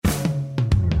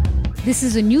This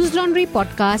is a News Laundry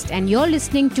podcast, and you're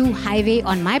listening to Highway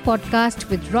on my podcast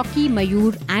with Rocky,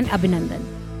 Mayur, and Abhinandan.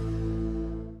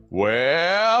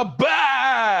 We're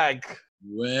back!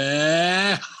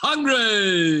 We're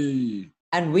hungry!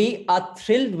 And we are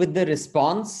thrilled with the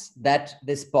response that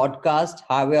this podcast,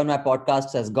 Highway on my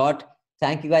podcast, has got.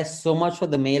 Thank you guys so much for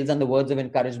the mails and the words of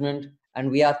encouragement.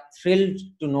 And we are thrilled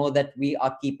to know that we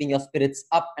are keeping your spirits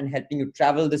up and helping you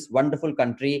travel this wonderful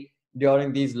country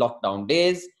during these lockdown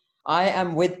days. I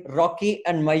am with Rocky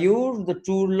and Mayur, the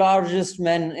two largest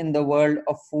men in the world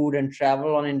of food and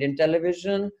travel on Indian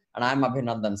television. And I'm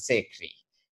Abhinandan Sekhri.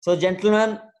 So,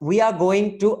 gentlemen, we are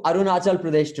going to Arunachal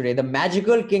Pradesh today, the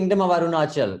magical kingdom of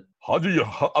Arunachal. हाँ जी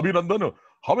अभिनंदन,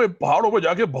 हमें पहाड़ों में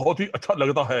जाके बहुत ही अच्छा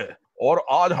लगता है और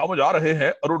आज हम जा रहे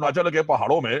हैं अरुणाचल के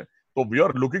पहाड़ों में, तो we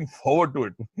are looking forward to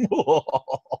it.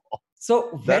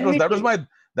 So that was my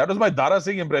Dara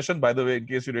Singh impression, by the way, in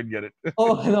case you didn't get it.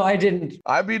 Oh, no, I didn't.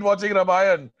 I've been watching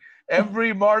Ramayan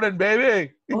every morning,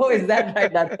 baby. Oh, is that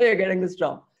right? That's where you're getting this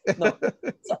from. No.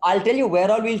 So I'll tell you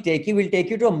where all we'll take you. We'll take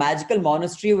you to a magical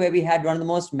monastery where we had one of the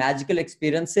most magical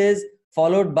experiences,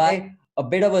 followed by a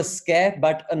bit of a scare,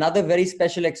 but another very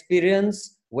special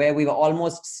experience where we were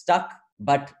almost stuck,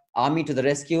 but army to the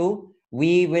rescue.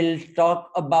 We will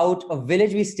talk about a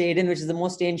village we stayed in, which is the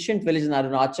most ancient village in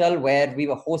Arunachal, where we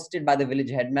were hosted by the village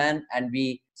headman and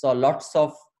we saw lots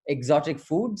of exotic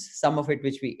foods, some of it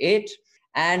which we ate.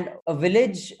 And a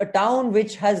village, a town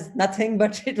which has nothing,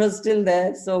 but it was still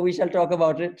there. So we shall talk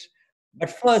about it. But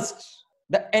first,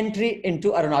 the entry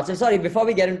into Arunachal. Sorry, before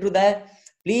we get into that,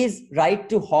 please write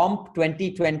to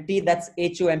HOMP2020, that's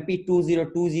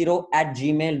HOMP2020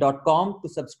 @gmail.com to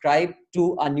subscribe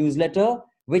to our newsletter,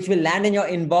 which will land in your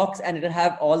inbox and it'll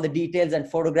have all the details and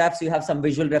photographs. You have some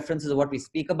visual references of what we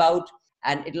speak about.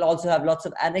 And it'll also have lots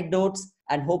of anecdotes.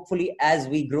 And hopefully, as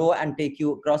we grow and take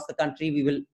you across the country, we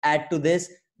will add to this,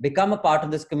 become a part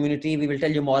of this community. We will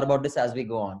tell you more about this as we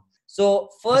go on. So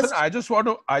first, Listen, I just want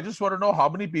to know how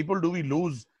many people do we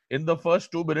lose in the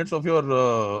first 2 minutes of your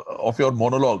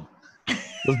monologue?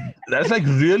 That's like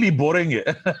really boring.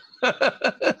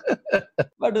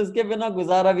 but uske bina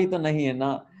guzara bhi to nahi hai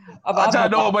na.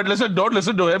 No, but listen, don't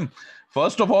listen to him.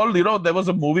 First of all, there was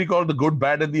a movie called The Good,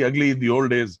 Bad and the Ugly in the old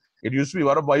days. It used to be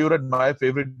one of Mayur and my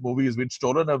favorite movies. We'd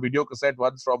stolen a video cassette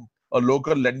once from a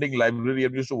local lending library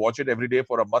and used to watch it every day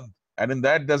for a month. And in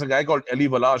that, there's a guy called Eli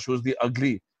Valash, who's the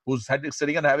ugly, who's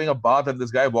sitting and having a bath. And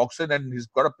this guy walks in and he's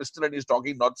got a pistol and he's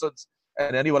talking nonsense.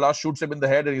 And Eli Valash shoots him in the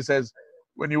head and he says,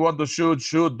 "When you want to shoot,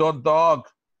 don't talk."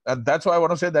 And that's why I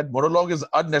want to say that monologue is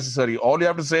unnecessary. All you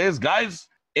have to say is, guys,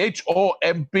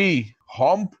 HOMP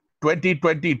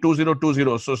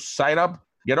 2020. So sign up,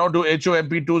 get on to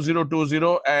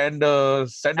HOMP2020 and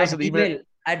send us an email.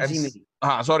 Gmail.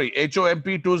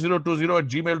 HOMP2020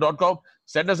 @gmail.com.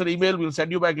 Send us an email. We'll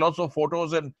send you back lots of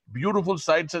photos and beautiful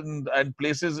sights and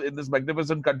places in this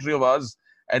magnificent country of ours.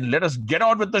 And let us get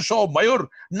on with the show. Mayur,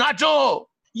 Nacho!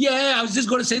 Yeah, I was just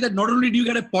going to say that not only do you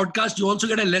get a podcast, you also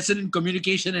get a lesson in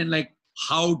communication and like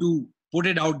how to put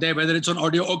it out there, whether it's on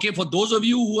audio. Okay, for those of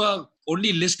you who are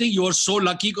only listening, you are so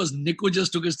lucky because Niku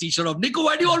just took his t-shirt off. Niku,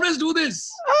 why do you always do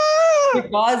this?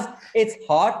 Because it's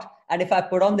hot. And if I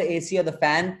put on the AC or the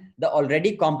fan, the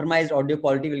already compromised audio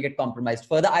quality will get compromised.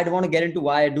 Further, I don't want to get into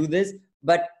why I do this,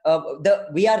 but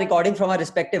we are recording from our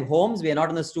respective homes. We are not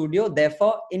in the studio.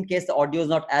 Therefore, in case the audio is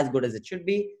not as good as it should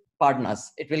be, pardon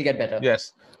us. It will get better.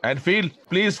 Yes. And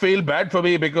please feel bad for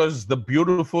me because the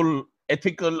beautiful,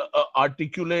 ethical,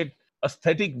 articulate,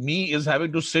 aesthetic me is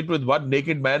having to sit with one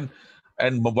naked man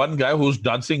and one guy who's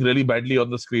dancing really badly on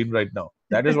the screen right now.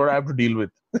 That is what I have to deal with.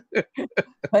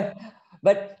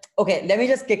 But okay, let me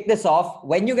just kick this off.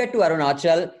 When you get to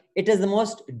Arunachal, it is the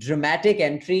most dramatic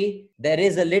entry. There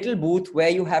is a little booth where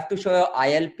you have to show your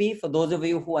ILP. For those of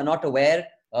you who are not aware,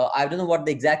 I don't know what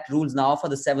the exact rules now for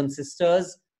the Seven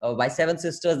Sisters. By Seven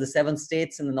Sisters, the 7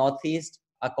 states in the Northeast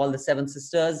are called the Seven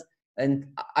Sisters. And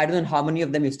I don't know how many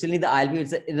of them you still need the ILP.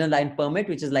 It's an inner line permit,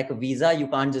 which is like a visa. You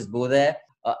can't just go there.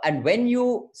 And when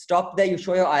you stop there, you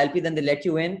show your ILP, then they let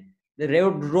you in. The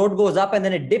road goes up and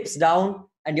then it dips down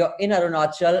and you're in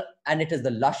Arunachal and it is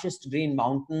the lushest green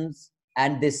mountains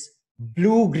and this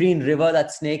blue-green river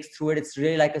that snakes through it. It's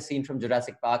really like a scene from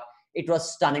Jurassic Park. It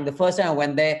was stunning. The first time I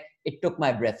went there, it took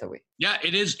my breath away. Yeah,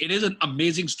 it is an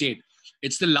amazing state.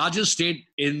 It's the largest state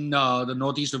in the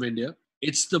northeast of India.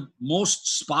 It's the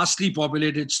most sparsely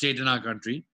populated state in our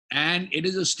country. And it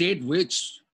is a state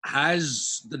which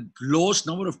has the lowest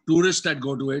number of tourists that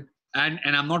go to it. And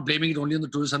I'm not blaming it only on the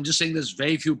tourists. I'm just saying there's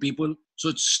very few people. So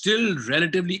it's still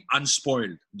relatively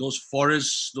unspoiled. Those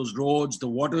forests, those roads, the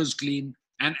water is clean.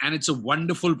 And it's a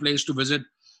wonderful place to visit.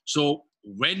 So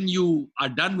when you are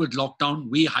done with lockdown,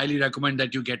 we highly recommend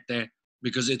that you get there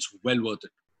because it's well worth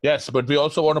it. Yes, but we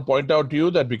also want to point out to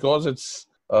you that because it's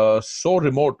so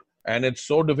remote and it's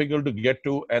so difficult to get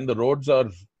to, and the roads are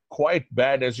quite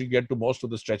bad as you get to most of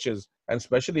the stretches, and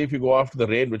especially if you go after the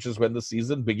rain, which is when the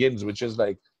season begins, which is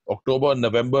like October and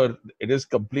November, it is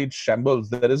complete shambles.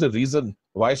 There is a reason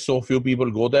why so few people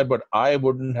go there, but I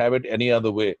wouldn't have it any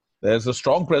other way. There's a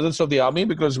strong presence of the army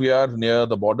because we are near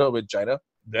the border with China.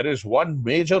 There is one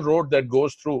major road that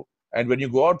goes through, and when you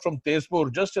go out from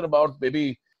Tezpur, just in about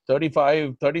maybe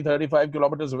 35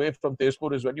 kilometers away from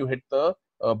Tezpur is when you hit the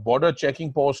border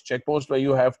checkpost where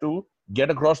you have to get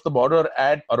across the border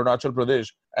at Arunachal Pradesh.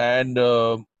 And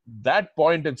that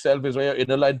point itself is where your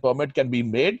inner line permit can be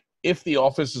made if the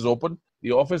office is open.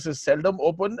 The office is seldom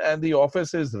open and the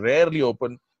office is rarely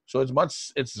open. So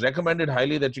it's recommended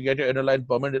highly that you get your inner line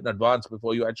permit in advance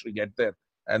before you actually get there.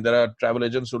 And there are travel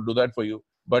agents who do that for you.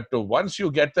 But once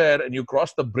you get there and you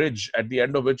cross the bridge at the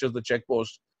end of which is the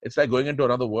checkpost, it's like going into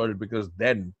another world because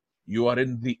then you are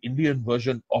in the Indian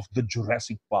version of the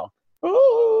Jurassic Park.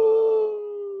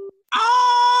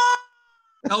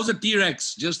 That was a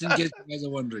T-Rex, just in case you guys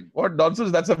are wondering. What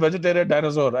nonsense. That's a vegetarian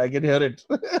dinosaur. I can hear it.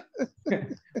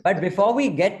 But before we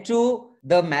get to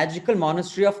the magical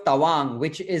monastery of Tawang,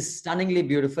 which is stunningly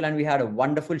beautiful, and we had a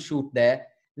wonderful shoot there,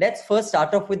 let's first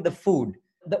start off with the food.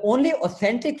 The only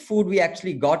authentic food we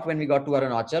actually got when we got to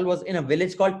Arunachal was in a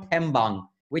village called Thembang,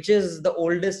 which is the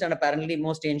oldest and apparently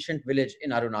most ancient village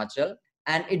in Arunachal.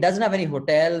 And it doesn't have any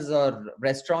hotels or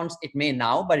restaurants. It may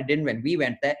now, but it didn't when we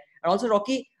went there. And also,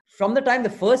 Rocky, from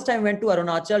the first time we went to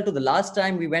Arunachal to the last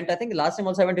time we went, I think the last time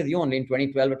also I went with you only in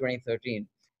 2012 or 2013.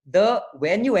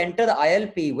 When you enter the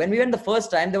ILP, when we went the first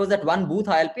time, there was that one booth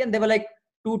ILP and there were like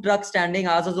 2 trucks standing.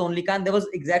 Ours was the only car. And there was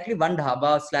exactly one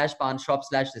dhaba / pan shop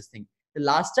 / this thing. The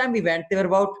last time we went, there were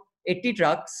about 80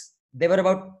 trucks. There were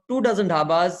about 2 dozen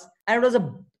dhabas. And it was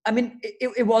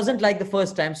it wasn't like the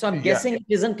first time. So I'm guessing it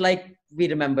isn't like we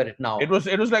remember it now. It was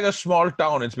like a small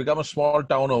town. It's become a small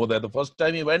town over there. The first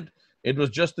time we went, it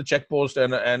was just the checkpost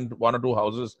and 1 or 2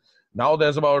 houses. Now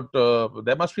there's about,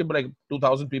 there must be like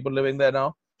 2,000 people living there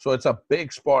now. So it's a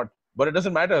big spot. But it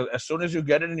doesn't matter. As soon as you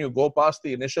get in and you go past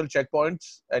the initial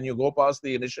checkpoints and you go past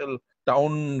the initial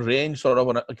town range, sort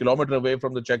of a kilometer away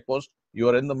from the checkpost, you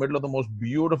are in the middle of the most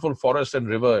beautiful forest and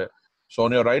river. So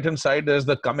on your right hand side, there's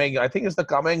the Kameng. I think it's the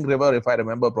Kameng River, if I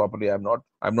remember properly. I'm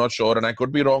not sure, and I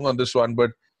could be wrong on this one.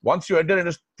 But once you enter in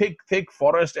this thick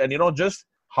forest, and just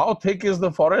how thick is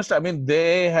the forest? I mean,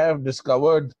 they have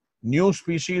discovered new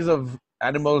species of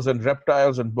animals and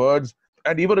reptiles and birds,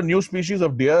 and even a new species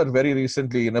of deer very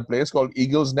recently in a place called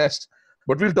Eagle's Nest.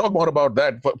 But we'll talk more about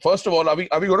that. But first of all, are we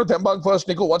going to Thembang first,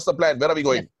 Nico? What's the plan? Where are we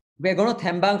going? We're going to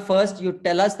Thembang first. You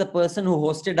tell us, the person who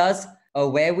hosted us,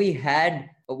 where we had,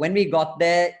 when we got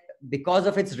there, because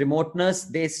of its remoteness,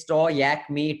 they saw yak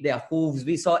meat, their hooves.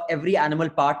 We saw every animal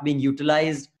part being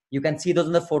utilized. You can see those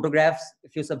in the photographs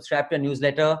if you subscribe to a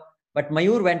newsletter. But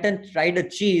Mayur went and tried a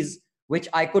cheese, which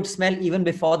I could smell even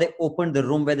before they opened the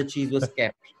room where the cheese was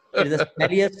kept. It is the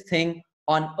smelliest thing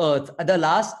on earth. The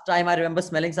last time I remember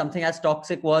smelling something as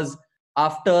toxic was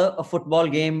after a football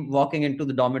game, walking into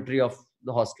the dormitory of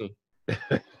the hostel.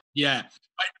 Yeah.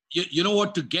 But you know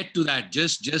what, to get to that,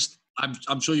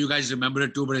 I'm sure you guys remember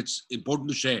it too, but it's important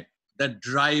to share. The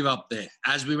drive up there,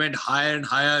 as we went higher and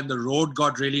higher and the road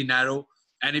got really narrow.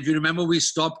 And if you remember, we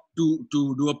stopped to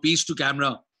do a piece to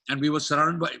camera and we were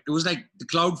surrounded by, it was like the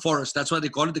cloud forest. That's why they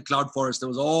call it the cloud forest. There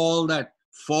was all that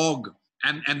fog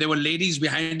and there were ladies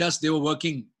behind us. They were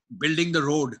working, building the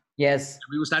road. Yes.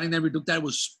 We were standing there. We took that. It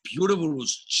was beautiful. It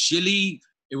was chilly.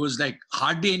 It was like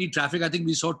hardly any traffic. I think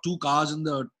we saw 2 cars in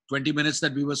the 20 minutes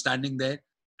that we were standing there.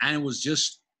 And it was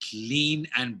just clean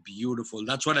and beautiful.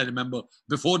 That's what I remember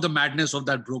before the madness of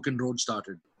that broken road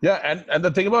started. Yeah, and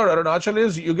the thing about Arunachal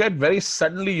is you get very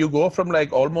suddenly, you go from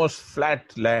like almost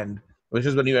flat land, which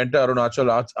is when you enter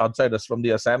Arunachal outside us from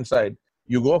the Assam side.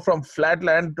 You go from flat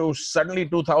land to suddenly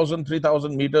 2,000,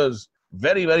 3,000 meters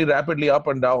very, very rapidly up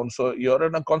and down. So you're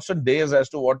in a constant daze as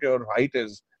to what your height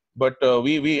is. But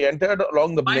we entered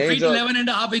along the major... 5 feet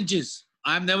 11.5 inches.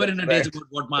 I'm never in a daze about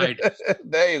what my height is.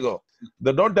 There you go.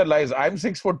 Don't tell lies. I'm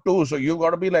 6'2", so you've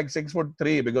got to be like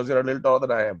 6'3" because you're a little taller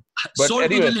than I am. But so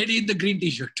anyway, to the lady in the green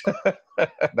t-shirt.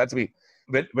 That's me.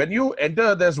 When you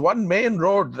enter, there's one main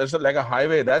road. There's like a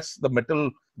highway. That's the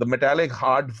metallic,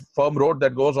 hard, firm road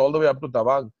that goes all the way up to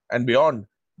Tawang and beyond.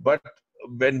 But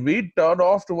when we turn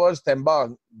off towards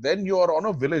Thembang, then you are on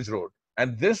a village road.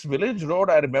 And this village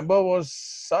road, I remember, was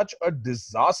such a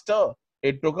disaster.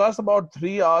 It took us about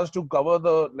 3 hours to cover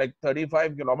the like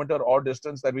 35 kilometer odd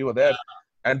distance that we were there.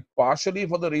 and partially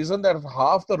for the reason that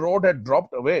half the road had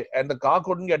dropped away and the car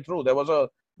couldn't get through. There was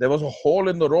a hole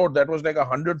in the road that was like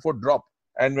 100-foot drop.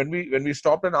 And when we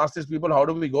stopped and asked these people, how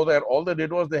do we go there? All they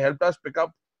did was they helped us pick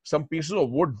up some pieces of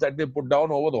wood that they put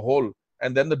down over the hole.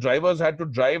 And then the drivers had to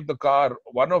drive the car.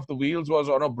 One of the wheels was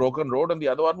on a broken road and the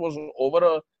other one was over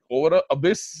a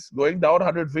abyss going down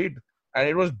 100 feet. And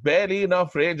it was barely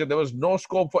enough range and there was no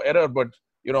scope for error. But,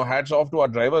 hats off to our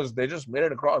drivers. They just made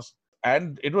it across.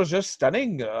 And it was just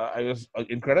stunning. It was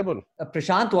incredible.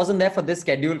 Prashant wasn't there for this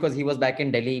schedule because he was back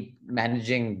in Delhi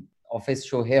managing office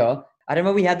show here. I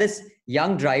remember we had this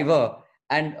young driver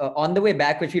and on the way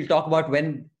back, which we'll talk about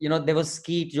when, there was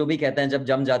skeet, jo bhi kehte hain, jab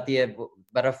jam jati hai,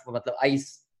 baraf, matlab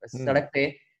ice, sadak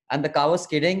pe, and the car was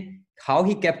skidding. How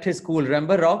he kept his cool.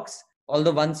 Remember, Rocks?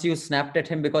 Although once you snapped at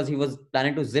him because he was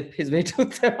planning to zip his way to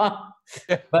Tehran.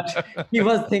 But he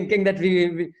was thinking that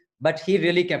but he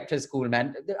really kept his cool,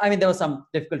 man. I mean, there were some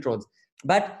difficult roads.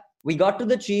 But we got to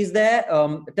the cheese there.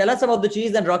 Tell us about the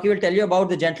cheese, and Rocky will tell you about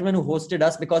the gentleman who hosted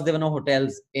us because there were no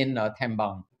hotels in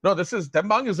Thembang. No,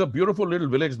 Thembang is a beautiful little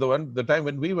village. The time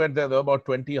when we went there were about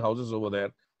 20 houses over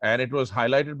there. And it was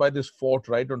highlighted by this fort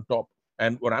right on top.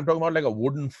 And when I'm talking about like a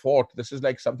wooden fort, this is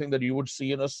like something that you would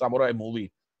see in a samurai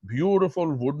movie.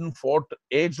 Beautiful wooden fort,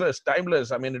 ageless,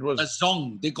 timeless. I mean, it was a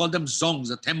zong. They call them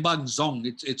zongs, a Thembang zong.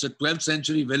 It's a 12th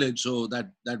century village, so that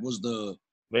was the.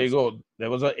 There you go. There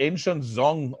was an ancient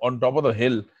zong on top of the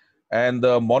hill, and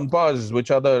the Monpas, which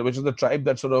is the tribe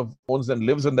that sort of owns and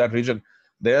lives in that region,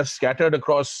 they are scattered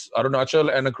across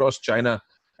Arunachal and across China,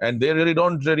 and they really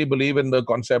don't believe in the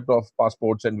concept of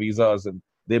passports and visas, and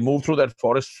they move through that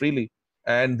forest freely,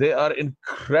 and they are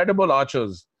incredible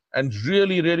archers. And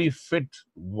really, really fit,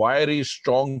 wiry,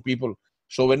 strong people.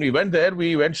 So when we went there,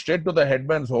 we went straight to the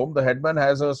headman's home. The headman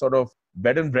has a sort of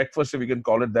bed and breakfast, if we can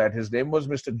call it that. His name was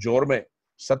Mr. Jorme,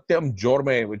 Satyam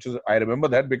Jorme, I remember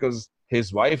that because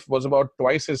his wife was about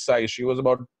twice his size. She was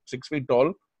about 6 feet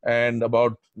tall and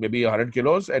about maybe 100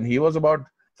 kilos. And he was about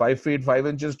 5 feet, 5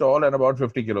 inches tall and about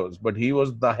 50 kilos. But he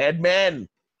was the headman.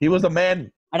 He was the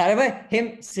man. And I remember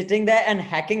him sitting there and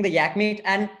hacking the yak meat,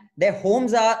 and their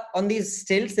homes are on these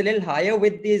stilts a little higher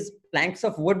with these planks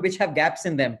of wood which have gaps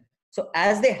in them. So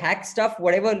as they hack stuff,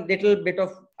 whatever little bit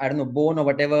of, bone or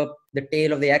whatever the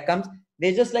tail of the yak comes,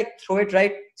 they just like throw it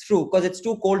right through because it's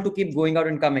too cold to keep going out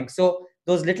and coming. So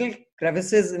those little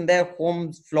crevices in their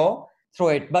home floor, throw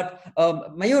it. But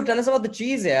Mayur, tell us about the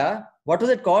cheese here. What was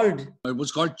it called? It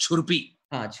was called churpi.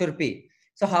 Churpi.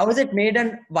 So how is it made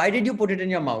and why did you put it in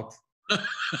your mouth?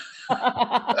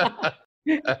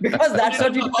 Because that's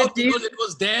what you do. Because it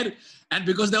was there and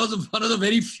because there was one of the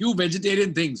very few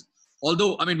vegetarian things.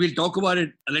 Although, I mean, we'll talk about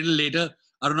it a little later.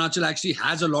 Arunachal actually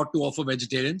has a lot to offer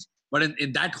vegetarians. But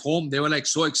in that home, they were like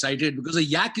so excited because the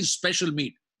yak is special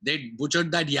meat. They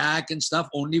butchered that yak and stuff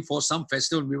only for some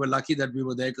festival. We were lucky that we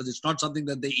were there because it's not something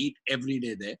that they eat every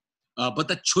day there. But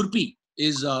the churpi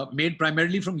is made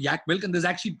primarily from yak milk. And there's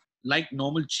actually, like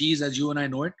normal cheese as you and I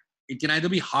know it, it can either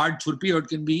be hard churpi or it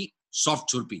can be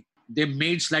soft churpi. They're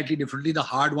made slightly differently. The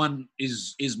hard one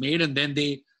is made and then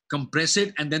they compress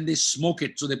it and then they smoke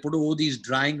it. So they put over these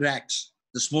drying racks,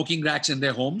 the smoking racks in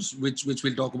their homes, which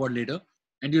we'll talk about later.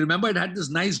 And you remember it had this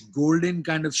nice golden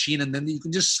kind of sheen and then you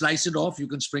can just slice it off. You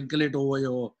can sprinkle it over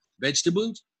your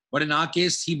vegetables. But in our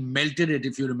case, he melted it,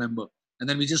 if you remember. And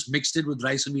then we just mixed it with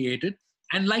rice and we ate it.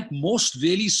 And like most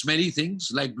really smelly things,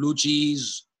 like blue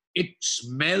cheese, it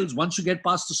smells, once you get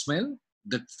past the smell,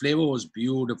 the flavor was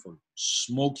beautiful.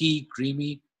 Smoky,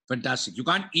 creamy, fantastic. You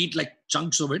can't eat like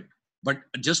chunks of it, but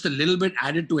just a little bit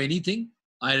added to anything.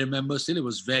 I remember still it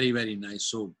was very, very nice.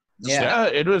 So yeah,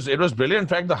 it was brilliant. In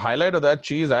fact, the highlight of that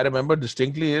cheese I remember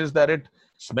distinctly is that it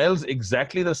smells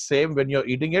exactly the same when you're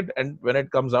eating it and when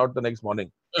it comes out the next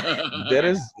morning. There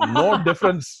is no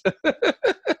difference.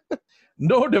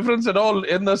 No difference at all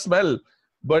in the smell.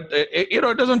 But,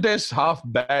 it doesn't taste half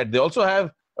bad. They also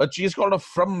have a cheese called a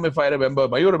From, if I remember.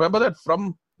 You remember that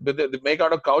From? They make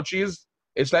out of cow cheese.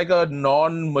 It's like a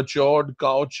non-matured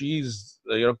cow cheese,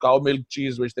 cow milk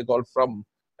cheese, which they call From.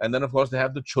 And then, of course, they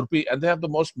have the churpi. And they have the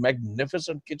most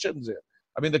magnificent kitchens here.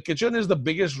 I mean, the kitchen is the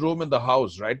biggest room in the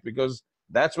house, right? Because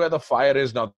that's where the fire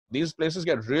is now. These places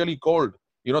get really cold.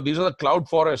 These are the cloud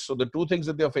forests. So the two things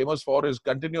that they're famous for is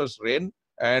continuous rain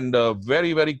and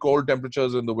very, very cold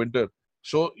temperatures in the winter.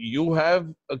 So you have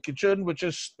a kitchen which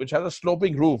has a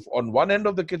sloping roof. On one end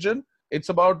of the kitchen, it's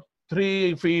about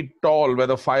 3 feet tall where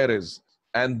the fire is.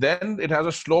 And then it has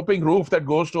a sloping roof that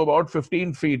goes to about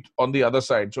 15 feet on the other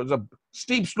side. So it's a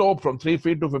steep slope from 3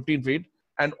 feet to 15 feet.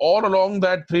 And all along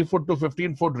that 3 foot to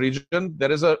 15 foot region,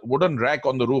 there is a wooden rack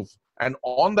on the roof. And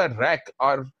on that rack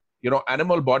are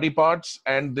animal body parts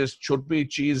and this chutpi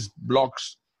cheese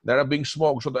blocks that are being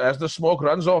smoked. So as the smoke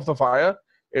runs off the fire,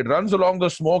 it runs along the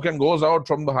smoke and goes out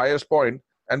from the highest point.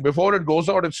 And before it goes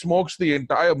out, it smokes the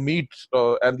entire meat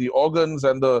and the organs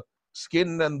and the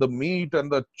skin and the meat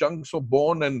and the chunks of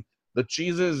bone and the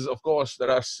cheeses, of course, that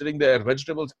are sitting there,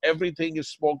 vegetables, everything is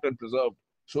smoked and preserved.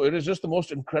 So it is just the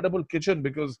most incredible kitchen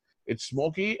because it's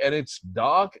smoky and it's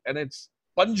dark and it's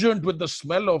pungent with the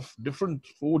smell of different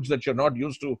foods that you're not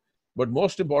used to. But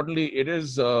most importantly, it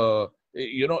is,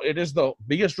 it is the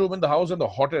biggest room in the house and the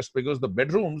hottest because the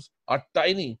bedrooms are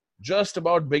tiny, just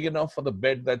about big enough for the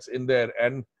bed that's in there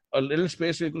and a little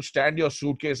space where you could stand your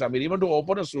suitcase. I mean, even to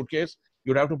open a suitcase,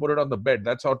 you'd have to put it on the bed.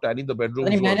 That's how tiny the bedroom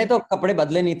was. मैंने तो कपड़े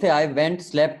बदले नहीं थे. I went,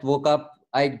 slept, woke up.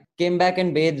 I came back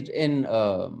and bathed in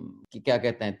क्या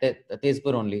कहते हैं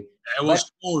Tezpur only. I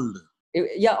was cold.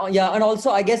 Yeah, and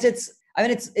also I guess it's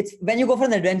when you go for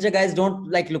an adventure, guys, don't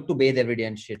like look to bathe every day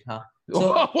and shit, huh?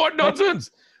 So, what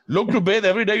nonsense! Look to bathe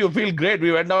every day, you feel great.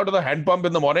 We went down to the hand pump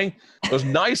in the morning. It was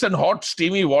nice and hot,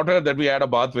 steamy water that we had a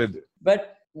bath with.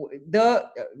 But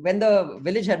when the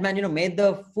village headman, made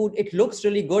the food, it looks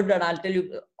really good. And I'll tell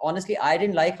you, honestly, I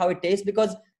didn't like how it tastes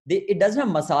because it doesn't have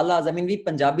masalas. I mean, we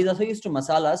Punjabis are so used to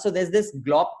masalas. So there's this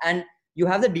glop and you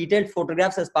have the detailed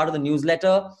photographs as part of the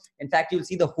newsletter. In fact, you'll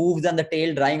see the hooves and the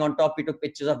tail drying on top. We took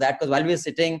pictures of that because while we were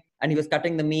sitting and he was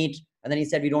cutting the meat and then he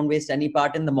said, we don't waste any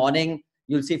part. In the morning,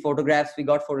 you'll see photographs. We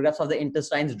got photographs of the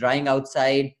intestines drying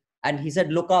outside. And he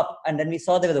said, look up. And then we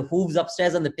saw there were the hooves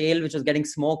upstairs and the tail, which was getting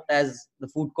smoked as the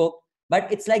food cooked.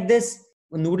 But it's like this.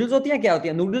 Noodles होती हैं क्या होती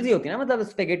हैं? Noodles ही होती हैं ना, मतलब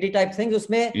spaghetti type things.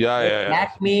 उसमें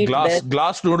black meat.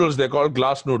 Glass noodles. They're called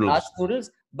glass noodles. Glass noodles.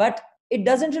 But it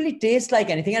doesn't really taste like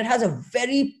anything. It has a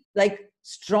very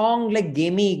strong,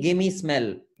 gamey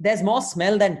smell. There's more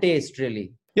smell than taste,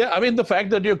 really. Yeah, I mean, the fact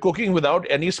that you're cooking without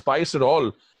any spice at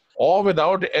all, or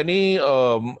without any,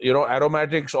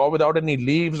 aromatics, or without any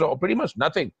leaves, or pretty much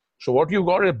nothing. So what you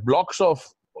got is blocks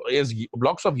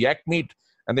of yak meat,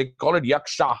 and they call it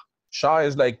yaksha. Shah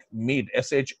is like meat,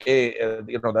 S-H-A.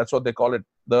 That's what they call it.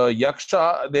 The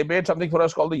yaksha, they made something for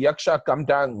us called the yaksha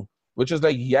kamtang, which is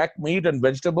like yak meat and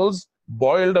vegetables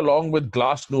boiled along with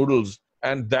glass noodles.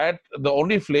 And that the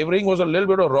only flavoring was a little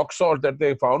bit of rock salt that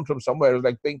they found from somewhere. It was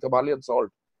like pink Himalayan salt.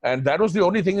 And that was the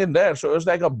only thing in there. So it was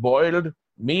like a boiled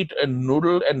meat and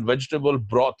noodle and vegetable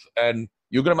broth. And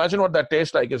you can imagine what that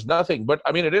tastes like. It's nothing. But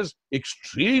I mean, it is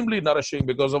extremely nourishing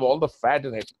because of all the fat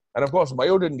in it. And of course,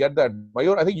 Mayur didn't get that.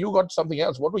 Mayur, I think you got something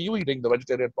else. What were you eating, the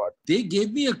vegetarian part? They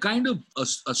gave me a kind of a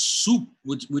soup,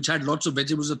 which had lots of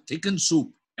vegetables, a thickened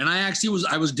soup. And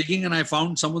I was digging and I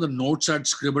found some of the notes I'd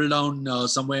scribbled down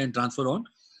somewhere and transferred on.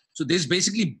 So there's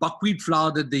basically buckwheat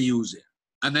flour that they use here.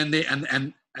 And then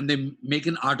they make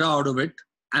an atta out of it.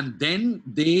 And then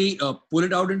they pull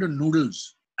it out into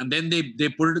noodles. And then they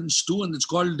put it in stew and it's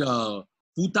called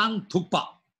putang thukpa.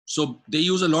 So they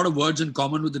use a lot of words in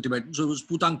common with the Tibetans. So it was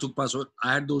putang thukpa. So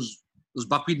I had those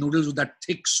buckwheat noodles with that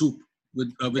thick soup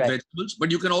with right. Vegetables. But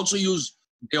you can also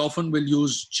they often will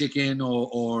use chicken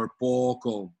or pork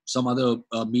or some other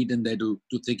meat in there to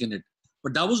thicken it.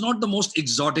 But that was not the most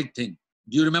exotic thing.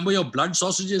 Do you remember your blood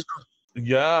sausages?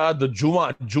 Yeah, the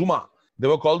Juma. They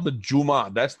were called the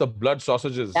Juma. That's the blood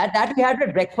sausages. That we had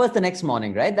at breakfast the next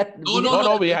morning, right?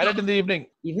 No, we had it in the evening.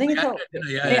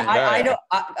 I know.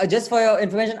 Just for your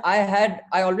information, I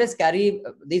always carry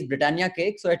these Britannia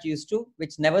cakes, so it used to,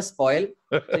 which never spoil.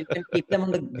 So you can keep them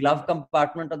on the glove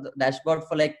compartment of the dashboard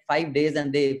for 5 days,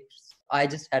 and I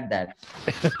just had that.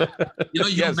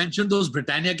 You mentioned those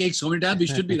Britannia cakes so many times. We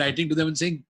should be writing to them and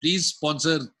saying, please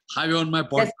sponsor Highway on my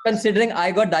podcast. Yes, considering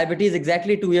I got diabetes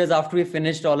exactly 2 years after we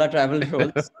finished all our travel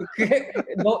shows.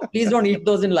 No, please don't eat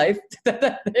those in life.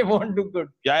 They won't do good.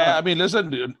 Yeah. I mean,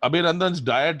 listen, Abhinandan's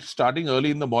diet starting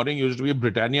early in the morning used to be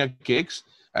Britannia cakes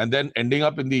and then ending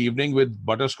up in the evening with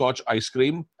butterscotch ice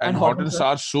cream and hot and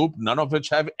sour soup, none of which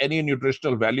have any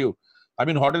nutritional value. I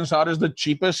mean, hot and sour is the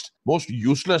cheapest, most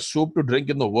useless soup to drink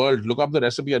in the world. Look up the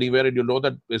recipe anywhere and you'll know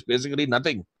that it's basically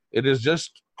nothing. It is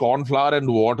just corn flour and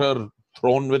water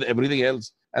thrown with everything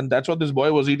else. And that's what this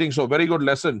boy was eating. So very good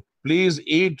lesson. Please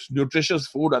eat nutritious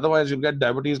food. Otherwise, you'll get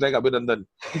diabetes like Abhinandan.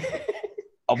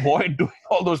 Avoid doing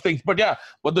all those things. But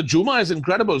the Juma is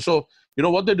incredible. So,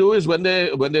 what they do is when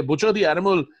they butcher the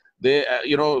animal, they,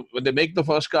 when they make the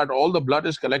first cut, all the blood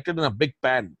is collected in a big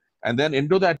pan. And then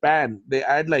into that pan, they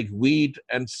add wheat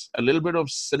and a little bit of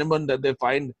cinnamon that they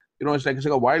find. It's like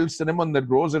a wild cinnamon that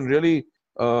grows in really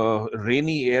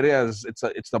rainy areas.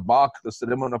 It's the bark. The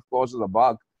cinnamon, of course, is the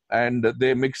bark. And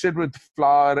they mix it with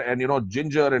flour and,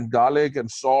 ginger and garlic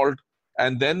and salt.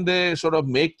 And then they sort of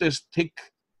make this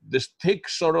thick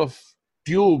sort of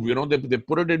tube, they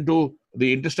put it into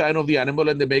the intestine of the animal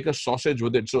and they make a sausage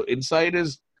with it. So inside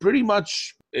is pretty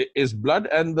much is blood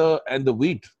and the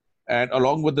wheat, and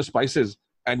along with the spices.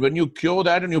 And when you cure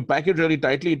that and you pack it really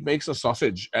tightly, it makes a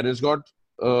sausage, and it's got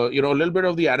a little bit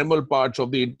of the animal parts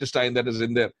of the intestine that is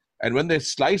in there. And when they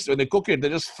cook it, they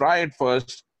just fry it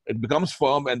first. It becomes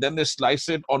firm, and then they slice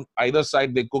it on either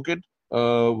side. They cook it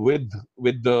in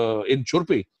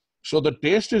churpi. So the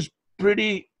taste is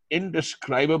pretty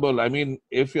indescribable. I mean,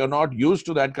 if you're not used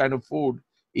to that kind of food,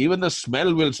 even the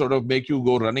smell will sort of make you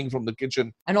go running from the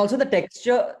kitchen. And also the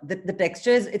texture, the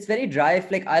texture is, it's very dry.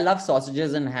 Like I love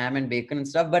sausages and ham and bacon and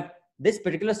stuff, but this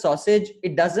particular sausage,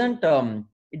 it doesn't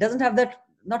have that,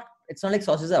 it's not like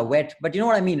sausages are wet, but you know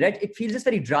what I mean, right? It feels just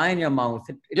very dry in your mouth.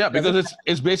 Because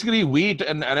it's basically wheat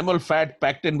and animal fat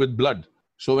packed in with blood.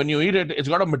 So when you eat it, it's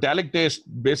got a metallic taste.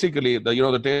 Basically,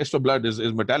 the taste of blood is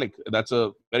metallic. That's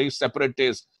a very separate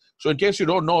taste. So in case you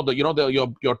don't know,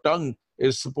 your tongue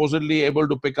is supposedly able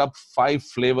to pick up 5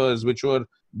 flavors, which were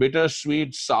bitter,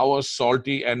 sweet, sour,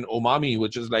 salty, and umami,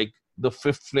 which is like the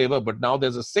 5th flavor. But now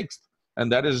there's a 6th,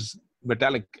 and that is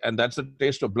metallic, and that's the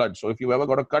taste of blood. So if you ever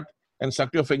got a cut and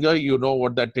sucked your finger, you know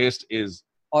what that taste is.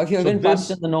 Or if you've been punched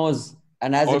in the nose,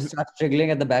 and as it starts jiggling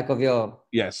at the back of your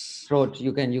throat,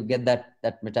 you get that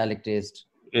metallic taste.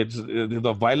 It's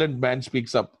the violent man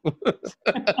speaks up.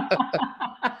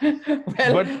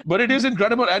 But it is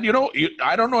incredible. And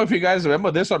I don't know if you guys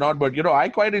remember this or not, but I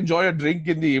quite enjoy a drink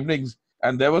in the evenings.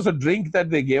 And there was a drink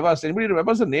that they gave us. Anybody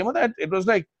remembers the name of that? It was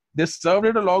like they served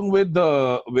it along with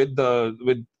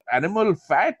animal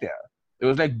fat. Yeah. It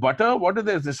was like butter. What did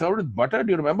they served with butter? Do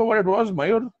you remember what it was,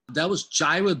 Mayur? That was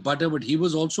chai with butter, but he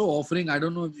was also offering, I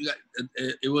don't know if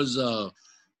it was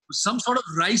some sort of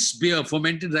rice beer,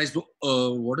 fermented rice.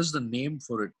 What is the name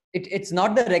for it? It's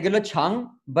not the regular chang,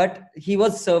 but he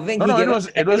was serving. No,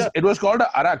 it was called an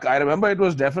arak. I remember it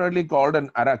was definitely called an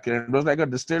arak. It was like a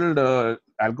distilled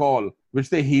alcohol, which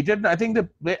they heated. I think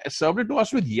they served it to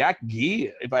us with yak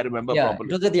ghee, if I remember properly.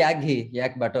 It was with yak ghee,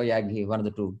 yak butter, yak ghee, one of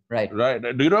the two. Right. Right.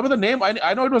 Do you remember the name?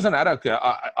 I know it was an arak.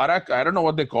 Arak. I don't know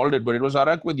what they called it, but it was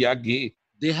arak with yak ghee.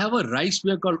 They have a rice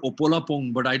beer called Opola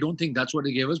Pong, but I don't think that's what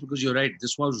they gave us, because you're right.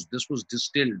 This was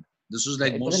distilled. This was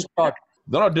like most.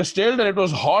 No, distilled, and it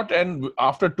was hot. And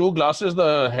after 2 glasses,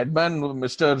 the headman,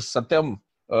 Mr. Satyam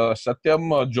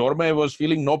Jorme, was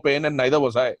feeling no pain, and neither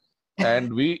was I.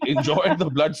 And we enjoyed the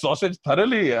blood sausage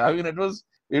thoroughly. I mean, it was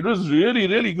really,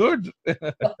 really good.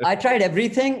 I tried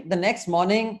everything. The next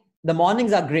morning, the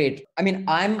mornings are great. I mean,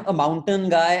 I'm a mountain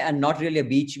guy and not really a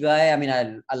beach guy. I mean,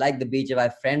 I like the beach if I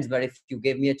have friends, but if you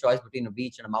gave me a choice between a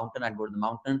beach and a mountain, I'd go to the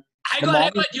mountain.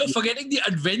 You're forgetting the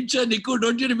adventure, Niku.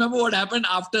 Don't you remember what happened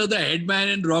after the headman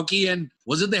and Rocky? And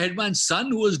was it the headman's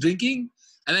son who was drinking?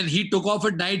 And then he took off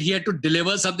at night. He had to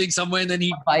deliver something somewhere, and then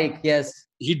bike. Yes,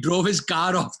 he drove his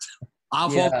car off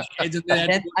half off the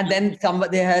edge, and then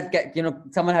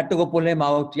someone had to go pull him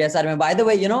out. Yes, I remember. By the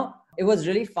way, it was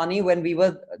really funny when we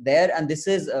were there, and this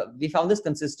is we found this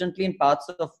consistently in parts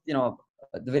of the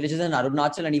villages in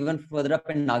Arunachal and even further up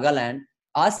in Nagaland.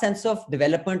 Our sense of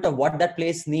development of what that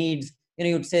place needs,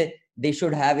 you'd say they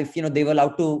should have, if they were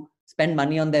allowed to spend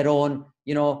money on their own,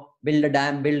 build a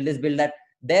dam, build this, build that.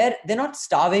 They're not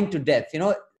starving to death,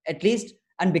 at least.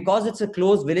 And because it's a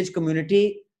closed village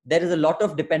community, there is a lot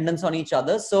of dependence on each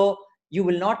other. So you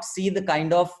will not see the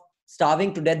kind of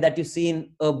starving to death that you see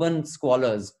in urban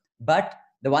squalors. But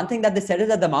the one thing that they said is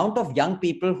that the amount of young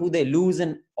people who they lose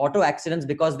in auto accidents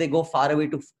because they go far away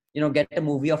to get a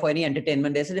movie or for any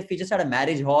entertainment. They said if we just had a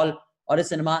marriage hall or a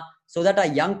cinema so that our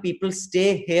young people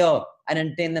stay here and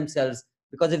entertain themselves.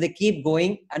 Because if they keep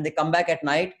going and they come back at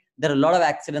night, there are a lot of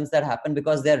accidents that happen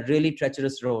because they're really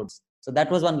treacherous roads. So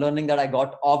that was one learning that I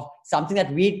got of something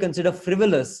that we consider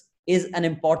frivolous is an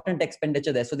important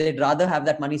expenditure there. So they'd rather have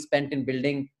that money spent in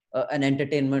building an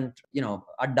entertainment,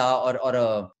 adda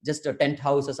or just a tent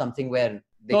house or something where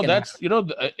they can... that's,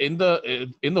 in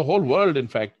the whole world, in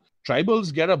fact,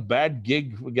 tribals get a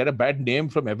bad name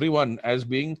from everyone as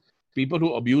being people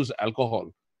who abuse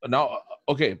alcohol. Now,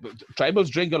 okay, tribals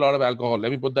drink a lot of alcohol.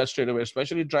 Let me put that straight away,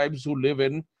 especially tribes who live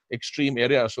in extreme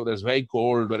areas. So there's very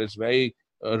cold, where it's very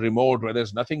remote, where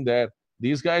there's nothing there.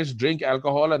 These guys drink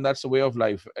alcohol, and that's the way of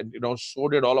life. And, so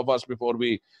did all of us before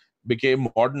we became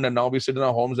modern. And now we sit in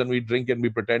our homes and we drink and we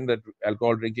pretend that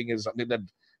alcohol drinking is something that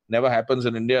never happens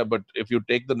in India. But if you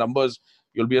take the numbers,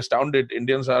 you'll be astounded.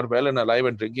 Indians are well and alive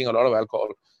and drinking a lot of alcohol.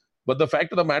 But the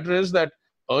fact of the matter is that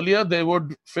earlier they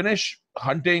would finish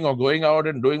hunting or going out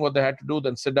and doing what they had to do,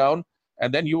 then sit down,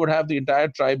 and then you would have the entire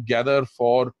tribe gather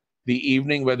for the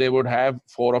evening where they would have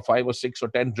 4 or 5 or 6 or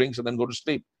 10 drinks and then go to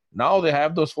sleep. Now they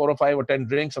have those 4 or 5 or 10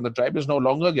 drinks and the tribe is no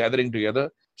longer gathering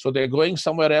together. So they're going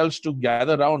somewhere else to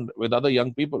gather around with other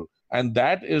young people. And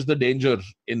that is the danger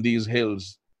in these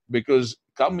hills, because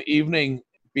come evening,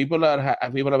 people have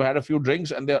had a few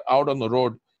drinks and they're out on the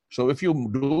road. So if you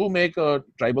do make a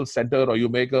tribal center, or you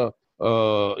make a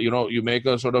you make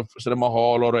a sort of cinema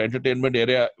hall or an entertainment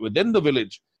area within the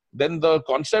village, then the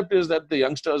concept is that the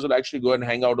youngsters will actually go and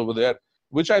hang out over there,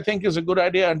 which I think is a good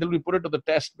idea until we put it to the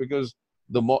test, because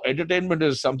the more entertainment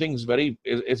is something is very,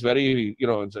 it's very,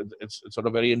 it's sort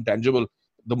of very intangible.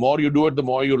 The more you do it, the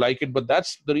more you like it. But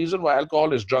that's the reason why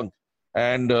alcohol is drunk.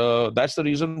 And that's the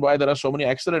reason why there are so many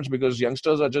accidents, because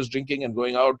youngsters are just drinking and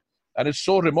going out. And it's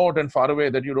so remote and far away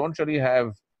that you don't really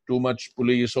have too much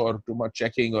police or too much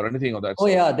checking or anything of that Oh,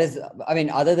 sort.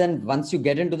 yeah. Other than once you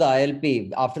get into the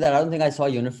ILP, after that, I don't think I saw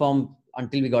uniform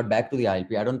until we got back to the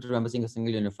ILP. I don't remember seeing a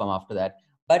single uniform after that.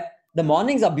 But the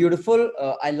mornings are beautiful.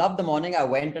 I love the morning. I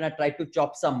went and I tried to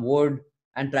chop some wood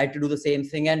and tried to do the same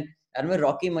thing. And I remember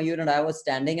Rocky, Mayur and I was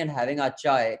standing and having our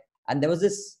chai. And there was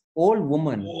this old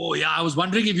woman. Oh, yeah. I was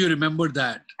wondering if you remembered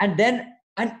that. And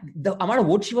the amount of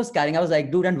wood she was carrying, I was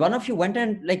like, dude, and one of you went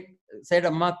and said,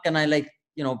 Amma, can I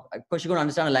of course she couldn't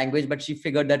understand the language, but she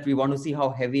figured that we want to see how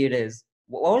heavy it is.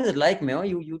 What was it like, Mayo?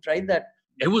 You tried that?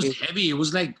 It was heavy.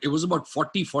 It was about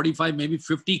 40, 45, maybe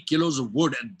 50 kilos of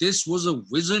wood. And this was a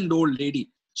wizened old lady.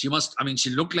 She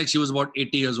looked like she was about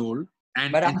 80 years old.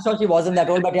 But I'm sure she wasn't that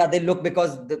old, but yeah, they look,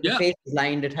 because the face is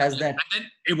lined, it has that. And then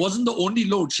it wasn't the only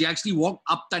load. She actually walked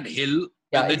up that hill.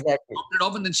 Yeah, and then exactly. dropped it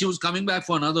off, and then she was coming back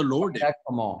for another load. Back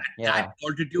for more. That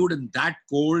altitude and that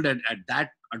cold and at that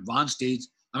advanced stage.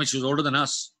 She was older than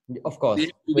us. Of course.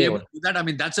 To be able to do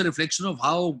that, that's a reflection of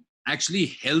how actually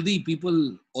healthy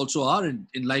people also are in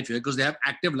life here, because they have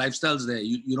active lifestyles there.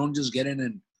 You don't just get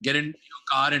in your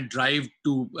car and drive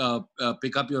to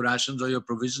pick up your rations or your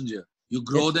provisions here. You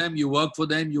grow them, you work for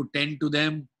them, you tend to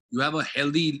them. You have a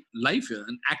healthy life here,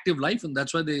 an active life, and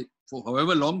that's why for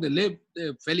however long they live,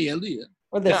 they're fairly healthy here.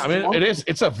 Well,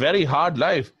 it's a very hard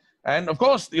life. And of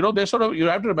course, you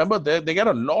have to remember they get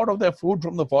a lot of their food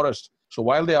from the forest. So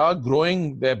while they are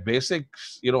growing their basic,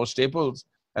 staples,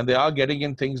 and they are getting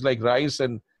in things like rice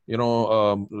and,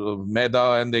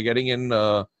 maida, and they're getting in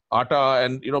atta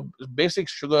and, basic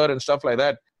sugar and stuff like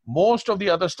that, most of the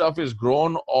other stuff is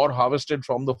grown or harvested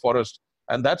from the forest.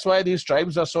 And that's why these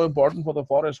tribes are so important for the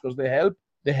forest, because they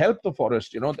help the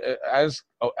forest, as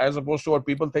opposed to what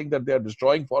people think that they are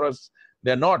destroying forests.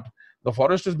 They're not. The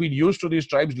forest has been used to these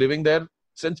tribes living there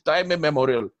since time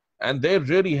immemorial, and they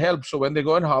really help. So when they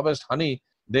go and harvest honey,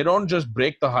 they don't just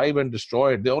break the hive and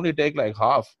destroy it. They only take like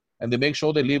half, and they make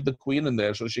sure they leave the queen in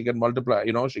there so she can multiply,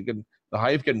 the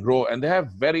hive can grow. And they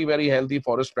have very, very healthy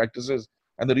forest practices.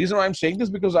 And the reason why I'm saying this,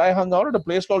 because I hung out at a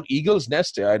place called Eagle's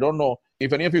Nest here. I don't know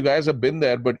if any of you guys have been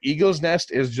there, but Eagle's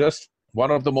Nest is just one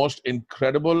of the most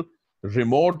incredible,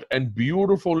 remote and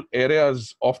beautiful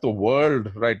areas of the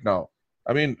world right now.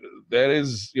 There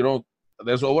is,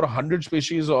 there's over 100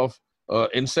 species of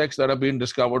insects that have been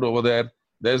discovered over there.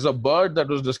 There's a bird that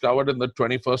was discovered in the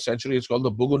 21st century. It's called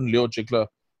the Bugun Leo Chikla.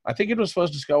 I think it was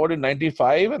first discovered in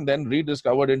 95 and then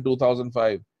rediscovered in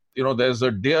 2005. There's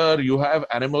a deer. You have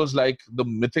animals like the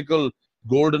mythical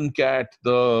golden cat,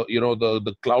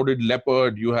 the clouded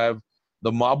leopard. You have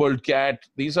the marbled cat.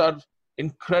 These are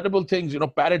incredible things.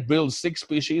 Parrot bills, 6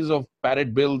 species of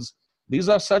parrot bills. These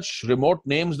are such remote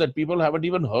names that people haven't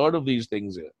even heard of these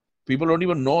things here. People don't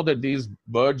even know that these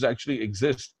birds actually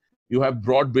exist. You have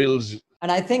broad bills.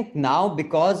 And I think now,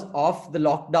 because of the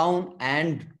lockdown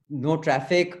and no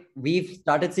traffic, we've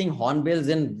started seeing hornbills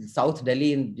in South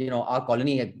Delhi, in our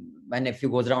colony. When if you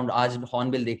goes around, aaj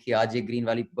hornbill dekhi, aaj ye green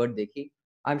valley bird dekhi.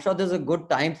 I'm sure there's a good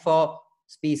time for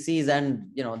species and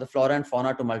the flora and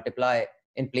fauna to multiply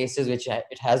in places which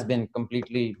it has been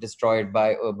completely destroyed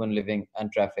by urban living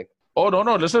and traffic. Oh,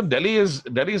 no. Listen, Delhi is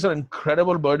an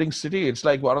incredible birding city. It's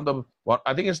like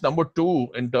I think it's number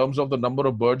 2 in terms of the number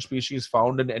of bird species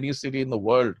found in any city in the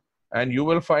world. And you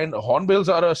will find hornbills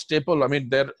are a staple.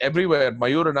 They're everywhere.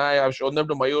 Mayur and I have shown them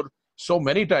to Mayur so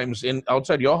many times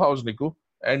outside your house, Niku.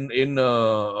 And in,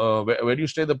 where do you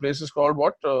stay? The place is called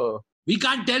what? We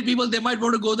can't tell people. They might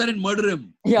want to go there and murder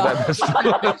him. Yeah.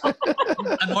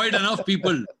 Annoyed enough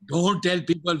people. Don't tell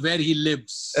people where he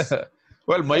lives.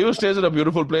 Well, Mayur stays in a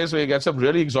beautiful place where you get some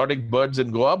really exotic birds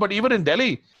in Goa. But even in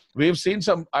Delhi, I've seen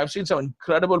some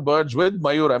incredible birds with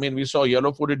Mayur. We saw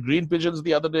yellow-footed green pigeons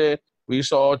the other day. We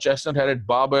saw chestnut-headed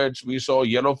barbets. We saw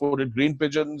yellow-footed green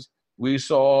pigeons. We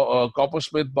saw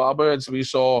coppersmith barbets. We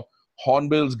saw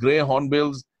hornbills, grey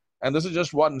hornbills. And this is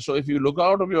just one. So if you look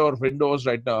out of your windows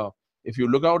right now, if you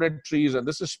look out at trees, and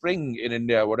this is spring in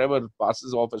India, whatever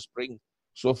passes off as spring,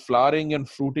 So flowering and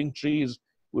fruiting trees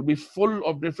will be full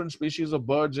of different species of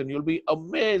birds, and you'll be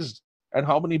amazed at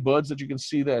how many birds that you can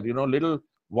see there. Little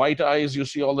white eyes you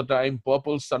see all the time,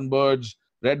 purple sunbirds,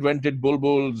 red-vented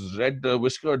bulbuls,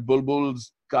 red-whiskered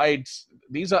bulbuls, kites.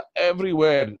 These are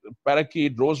everywhere.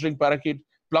 Parakeet, rose-ringed parakeet,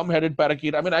 plum-headed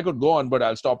parakeet. I mean, I could go on, but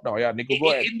I'll stop now. Yeah, Nico,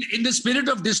 go ahead. In the spirit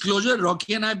of disclosure,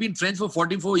 Rocky and I have been friends for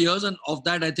 44 years. And of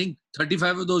that, I think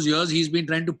 35 of those years, he's been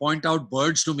trying to point out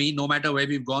birds to me, no matter where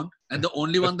we've gone. And the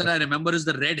only one that I remember is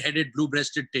the red-headed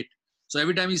blue-breasted tit. So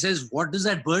every time he says, what does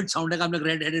that bird sound like? I'm like,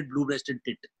 red-headed blue-breasted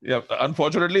tit. Yeah,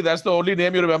 unfortunately, that's the only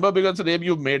name you remember because it's a name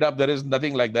you've made up. There is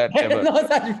nothing like that ever. No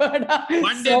such bird.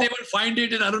 One day they will find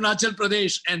it in Arunachal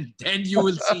Pradesh and then you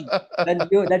will see.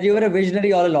 that you were a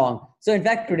visionary all along. So in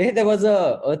fact, today there was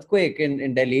a earthquake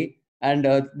in Delhi and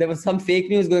there was some fake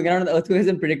news going around. The earthquake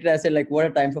isn't predicted. I said, like, what a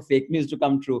time for fake news to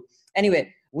come true.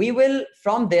 Anyway, we will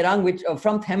from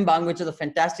from Thembang, which is a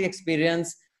fantastic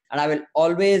experience. And I will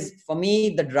always, for me,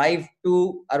 the drive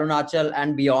to Arunachal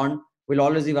and beyond will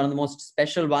always be one of the most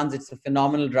special ones. It's a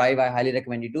phenomenal drive. I highly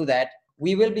recommend you do that.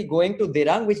 We will be going to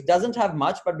Derang, which doesn't have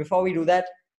much. But before we do that,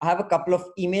 I have a couple of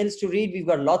emails to read. We've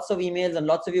got lots of emails and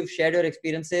lots of you have shared your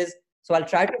experiences. So I'll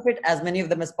try to fit as many of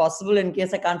them as possible. In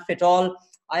case I can't fit all,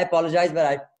 I apologize, but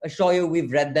I assure you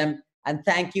we've read them. And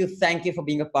thank you for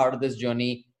being a part of this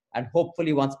journey. And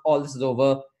hopefully once all this is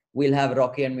over, we'll have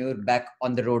Rocky and Mayur back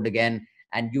on the road again.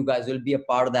 And you guys will be a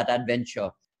part of that adventure.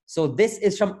 So this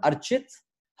is from Archit.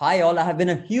 Hi all, I have been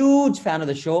a huge fan of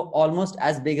the show, almost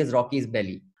as big as Rocky's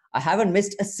belly. I haven't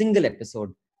missed a single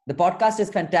episode. The podcast is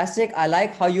fantastic. I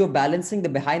like how you're balancing the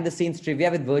behind the scenes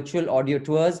trivia with virtual audio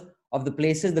tours of the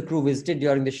places the crew visited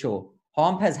during the show.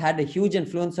 Homp has had a huge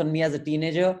influence on me as a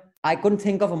teenager. I couldn't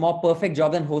think of a more perfect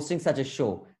job than hosting such a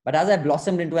show. But as I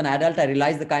blossomed into an adult, I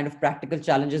realized the kind of practical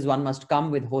challenges one must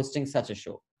come with hosting such a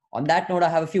show. On that note, I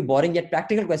have a few boring yet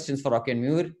practical questions for Rocky and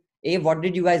Mayur. A, what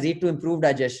did you guys eat to improve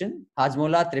digestion?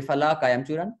 Hajmola, Triphala, Kayam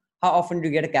Churan? How often do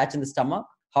you get a catch in the stomach?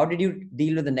 How did you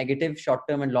deal with the negative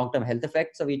short-term and long-term health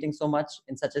effects of eating so much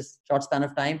in such a short span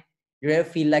of time? Did you ever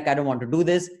feel like I don't want to do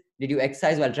this? Did you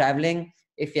exercise while traveling?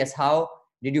 If yes, how?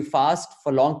 Did you fast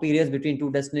for long periods between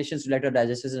two destinations to let your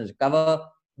digestion recover?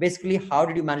 Basically, how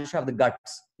did you manage to have the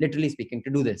guts, literally speaking, to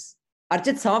do this?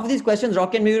 Archit, some of these questions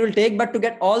Rocky and Mayur will take, but to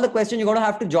get all the questions, you're going to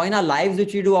have to join our lives,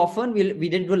 which we do often. We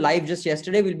did do live just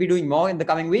yesterday. We'll be doing more in the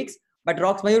coming weeks. But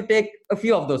Rox, Mayur, take a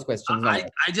few of those questions. I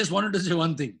just wanted to say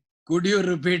one thing. Could you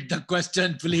repeat the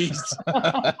question, please?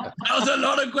 That was a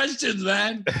lot of questions,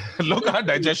 man. Look, our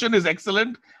digestion is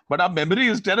excellent, but our memory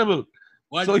is terrible.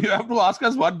 What? So you have to ask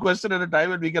us one question at a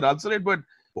time and we can answer it. But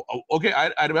okay,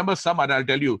 I remember some and I'll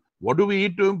tell you. What do we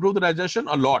eat to improve the digestion?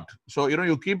 A lot. So,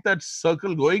 you keep that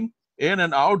circle going in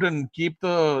and out and keep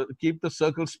the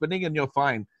circle spinning and you're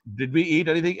fine. Did we eat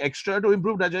anything extra to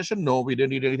improve digestion? No, we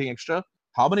didn't eat anything extra.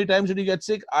 How many times did you get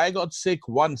sick? I got sick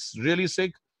once, really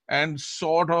sick, and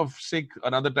sort of sick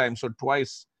another time. So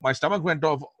twice. My stomach went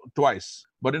off twice.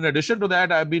 But in addition to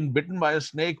that, I've been bitten by a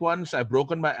snake once. I've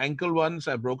broken my ankle once.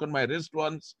 I've broken my wrist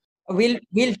once. We'll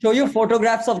show you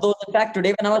photographs of those. In fact,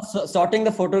 today when I was sorting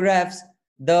the photographs,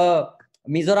 the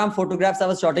Mizoram photographs, I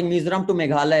was sorting Mizoram to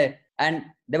Meghalaya. And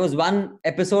there was one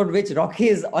episode which Rocky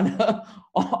is on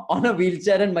a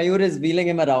wheelchair and Mayur is wheeling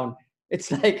him around.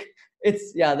 It's like, we'll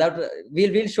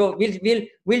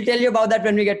tell you about that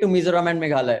when we get to Mizoram and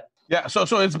Meghalaya. Yeah, so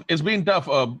it's been tough.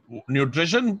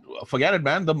 Nutrition, forget it,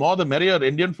 man. The more the merrier.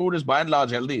 Indian food is by and large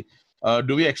healthy.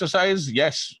 Do we exercise?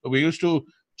 Yes. We used to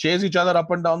chase each other up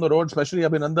and down the road, especially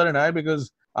Abhinandan and I,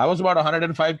 because I was about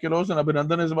 105 kilos and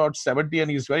Abhinandan is about 70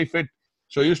 and he's very fit.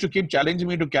 So he used to keep challenging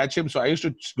me to catch him. So I used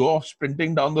to go off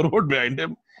sprinting down the road behind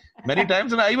him many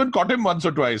times. And I even caught him once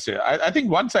or twice. I think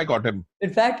once I caught him.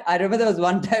 In fact, I remember there was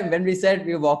one time when we said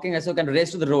we were walking, I said, can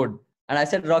race to the road. And I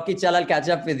said, Rocky, chal, I'll catch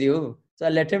up with you. So I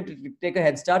let him take a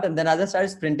head start. And then as I started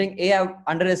sprinting, I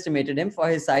underestimated him for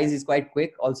his size. He's quite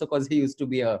quick. Also because he used to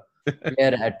be a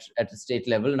player at a state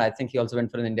level. And I think he also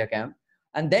went for an India camp.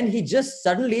 And then he just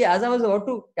suddenly, as I was about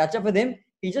to catch up with him,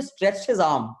 he just stretched his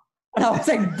arm. And I was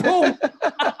like, boom.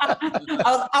 I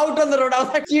was out on the road. I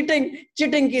was like, cheating,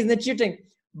 cheating.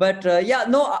 But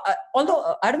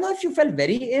although I don't know if you felt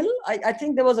very ill. I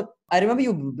think I remember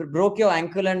you broke your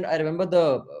ankle and I remember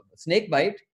the snake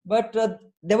bite. But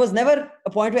there was never a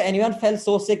point where anyone felt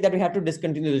so sick that we had to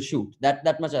discontinue the shoot.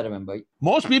 That much I remember.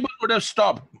 Most people would have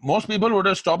stopped. Most people would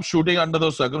have stopped shooting under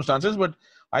those circumstances. But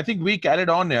I think we carried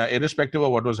on irrespective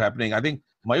of what was happening. I think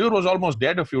Mayur was almost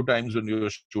dead a few times when you were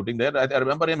shooting there. I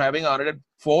remember him having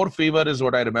 104 fever is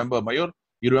what I remember. Mayur,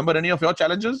 you remember any of your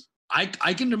challenges? I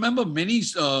can remember many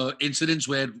incidents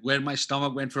where my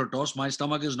stomach went for a toss. My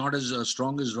stomach is not as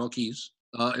strong as Rocky's.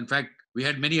 In fact, we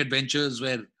had many adventures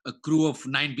where a crew of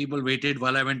 9 people waited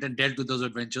while I went and dealt with those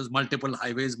adventures, multiple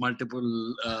highways, multiple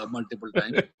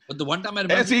times. But the one time I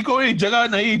remember, ऐसी कोई जगह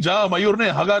नहीं जहाँ मयूर ने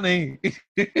हगा नहीं.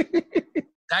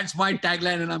 that's my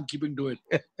tagline, and I'm keeping to it.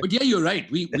 But yeah, you're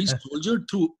right. We soldiered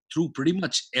through pretty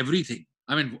much everything.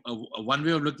 I mean, one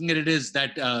way of looking at it is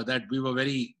that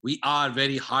we are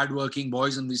very hardworking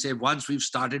boys, and we say once we've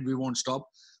started, we won't stop.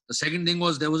 The second thing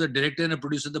was there was a director and a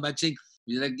producer at the back saying,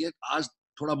 "We're like, yeah, aaj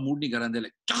thoda mood nahi kar raha." They're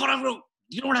like, "Kya kar raha, bro?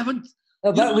 You know what happened?"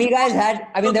 But we guys had,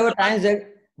 I mean, there were times that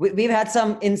we've had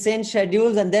some insane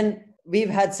schedules, and then we've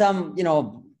had some,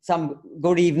 some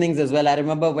good evenings as well. I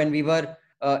remember when we were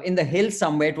in the hills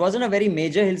somewhere. It wasn't a very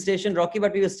major hill station, Rocky,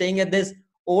 but we were staying at this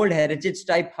old heritage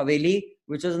type Haveli,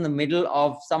 which was in the middle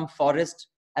of some forest.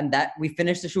 And that we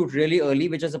finished the shoot really early,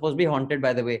 which was supposed to be haunted,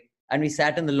 by the way. And we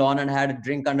sat in the lawn and had a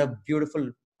drink under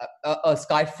beautiful, a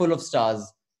sky full of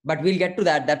stars. But we'll get to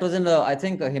that. That was in the, I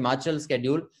think, Himachal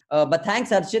schedule. But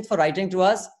thanks, Archit, for writing to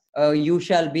us. You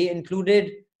shall be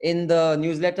included in the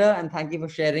newsletter. And thank you for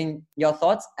sharing your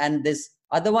thoughts. And this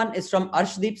other one is from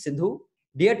Arshdeep Sidhu.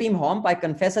 Dear Team Homp, I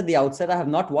confess at the outset, I have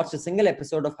not watched a single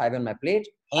episode of Highway on my plate.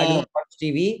 I do not watch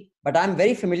TV, but I'm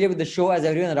very familiar with the show as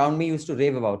everyone around me used to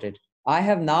rave about it. I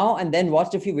have now and then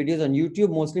watched a few videos on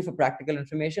YouTube, mostly for practical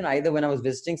information, either when I was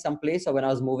visiting some place or when I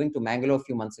was moving to Mangalore a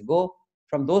few months ago.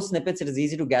 From those snippets, it is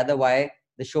easy to gather why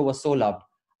the show was so loved.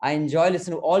 I enjoy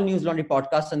listening to all News Laundry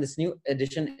podcasts, and this new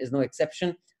edition is no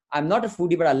exception. I'm not a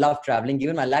foodie, but I love traveling.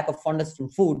 Given my lack of fondness from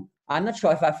food, I'm not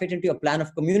sure if I fit into your plan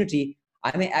of community.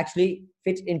 I may actually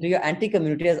fit into your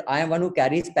anti-community, as I am one who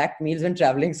carries packed meals when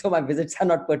traveling, so my visits are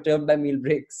not perturbed by meal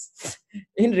breaks.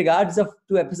 In regards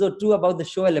to episode 2 about the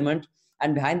show element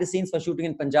and behind the scenes for shooting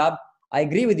in Punjab, I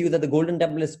agree with you that the Golden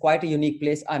Temple is quite a unique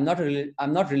place. I'm not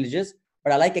religious,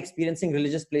 but I like experiencing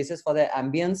religious places for their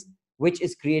ambience, which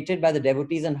is created by the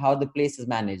devotees and how the place is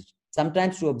managed.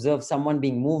 Sometimes to observe someone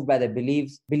being moved by their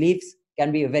beliefs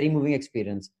can be a very moving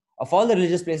experience. Of all the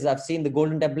religious places I've seen, the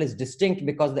Golden Temple is distinct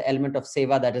because of the element of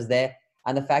seva that is there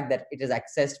and the fact that it is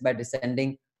accessed by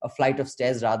descending a flight of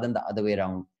stairs rather than the other way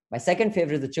around. My second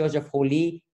favorite is the Church of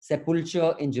Holy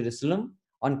Sepulchre in Jerusalem.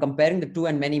 On comparing the two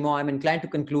and many more, I'm inclined to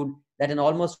conclude that in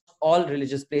almost all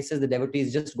religious places, the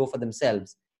devotees just go for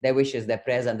themselves, their wishes, their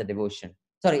prayers, and the devotion.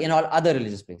 Sorry, in all other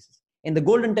religious places. In the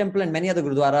Golden Temple and many other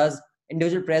gurudwaras,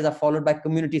 individual prayers are followed by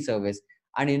community service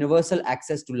and universal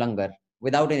access to langar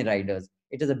without any riders.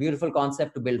 It is a beautiful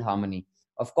concept to build harmony.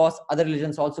 Of course, other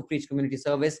religions also preach community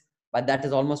service, but that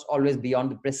is almost always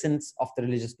beyond the presence of the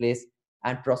religious place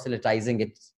and proselytizing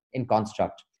it in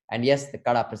construct. And yes, the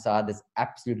Kada Prasad is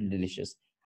absolutely delicious.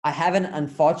 I have an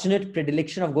unfortunate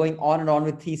predilection of going on and on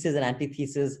with thesis and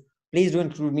antithesis. Please do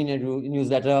include me in your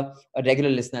newsletter, a regular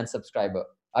listener and subscriber.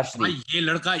 Arshdeep. ये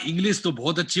लड़का English तो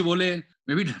बहुत अच्छी बोले.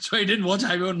 Maybe that's why I didn't watch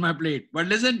Highway on my plate. But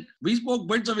listen, we spoke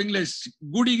bits of English,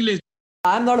 good English.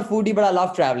 I'm not a foodie, but I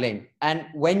love traveling. And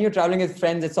when you're traveling with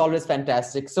friends, it's always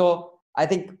fantastic. So I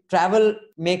think travel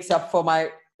makes up for my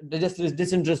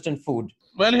disinterest in food.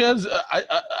 Well, here's, I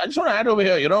just want to add over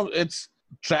here, it's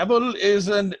travel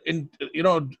is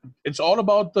it's all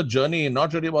about the journey,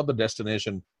 not really about the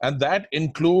destination. And that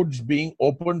includes being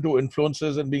open to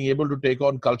influences and being able to take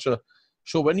on culture.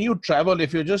 So when you travel,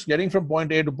 if you're just getting from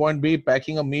point A to point B,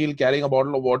 packing a meal, carrying a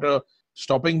bottle of water,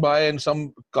 stopping by in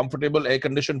some comfortable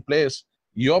air-conditioned place,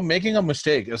 you're making a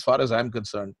mistake as far as I'm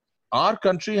concerned. Our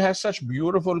country has such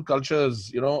beautiful cultures.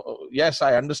 Yes,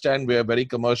 I understand we're very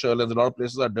commercial and a lot of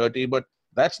places are dirty, but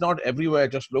that's not everywhere.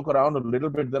 Just look around a little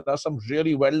bit. There are some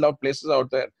really well-loved places out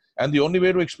there. And the only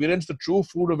way to experience the true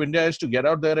food of India is to get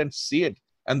out there and see it.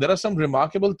 And there are some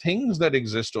remarkable things that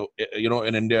exist,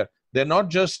 in India. They're not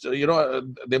just,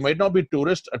 they might not be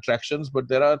tourist attractions, but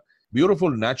there are beautiful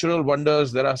natural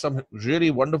wonders. There are some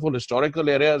really wonderful historical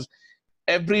areas.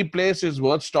 Every place is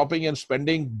worth stopping and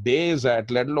spending days at,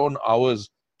 let alone hours.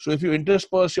 So if you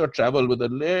intersperse your travel with a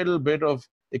little bit of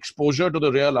exposure to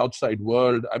the real outside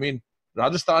world, I mean,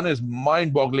 Rajasthan is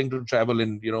mind-boggling to travel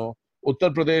in.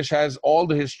 Uttar Pradesh has all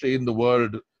the history in the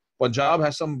world. Punjab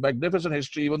has some magnificent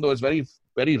history, even though it's very,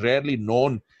 very rarely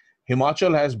known.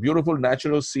 Himachal has beautiful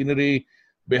natural scenery.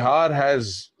 Bihar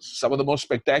has some of the most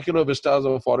spectacular vistas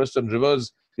of forests and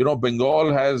rivers.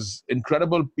 Bengal has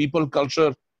incredible people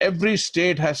culture. Every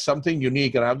state has something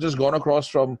unique. And I've just gone across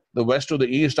from the west to the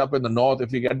east, up in the north.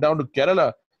 If you get down to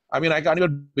Kerala, I mean, I can't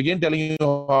even begin telling you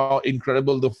how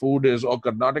incredible the food is. Or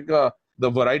Karnataka, the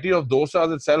variety of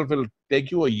dosas itself will take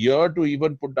you a year to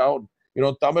even put down.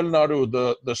 Tamil Nadu,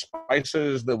 the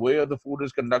spices, the way the food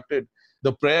is conducted,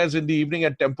 the prayers in the evening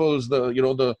at temples, the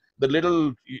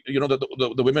little,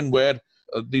 the women wear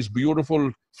these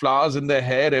beautiful flowers in their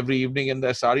hair every evening in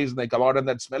their saris, and they come out and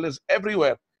that smell is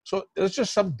everywhere. So there's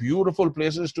just some beautiful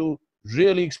places to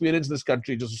really experience this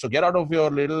country. Just so get out of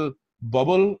your little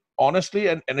bubble, honestly,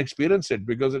 and experience it,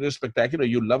 because it is spectacular.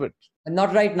 You love it. And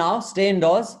not right now, stay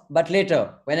indoors, but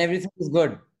later when everything is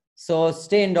good. So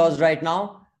stay indoors right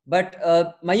now. But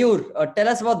Mayur, tell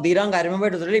us about Dirang. I remember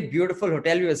it was a really beautiful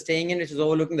hotel we were staying in, which was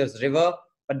overlooking this river.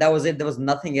 But that was it. There was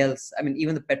nothing else. I mean,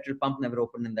 even the petrol pump never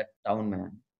opened in that town,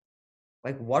 man.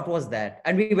 Like, what was that?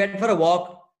 And we went for a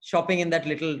walk, shopping in that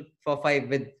little 4-5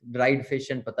 with dried fish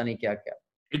and pata nahi kya kya.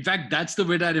 In fact, that's the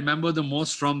bit I remember the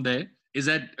most from there, is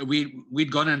that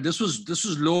we'd gone, and this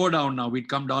was lower down now. We'd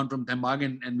come down from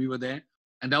Thembag and we were there.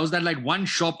 And there was that like one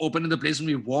shop open in the place, and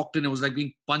we walked in. It was like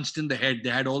being punched in the head. They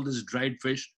had all this dried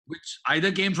fish, which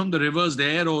either came from the rivers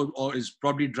there or is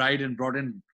probably dried and brought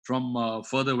in from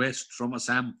further west, from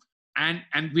Assam.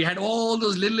 And we had all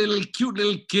those little cute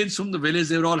little kids from the village.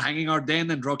 They were all hanging out there. And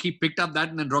then Rocky picked up that,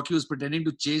 and then Rocky was pretending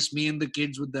to chase me and the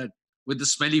kids with the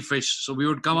smelly fish. So we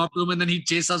would come up to him, and then he'd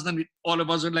chase us, and then all of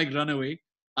us would like run away.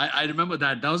 I remember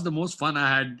that. That was the most fun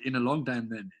I had in a long time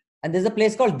then. And there's a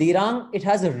place called Dirang. It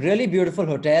has a really beautiful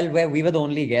hotel where we were the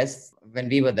only guests when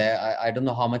we were there. I don't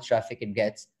know how much traffic it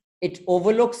gets. It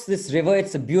overlooks this river.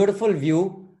 It's a beautiful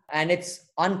view, and it's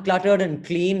uncluttered and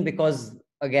clean because,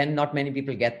 again, not many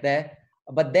people get there.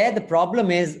 But there, the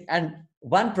problem is, and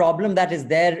one problem that is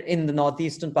there in the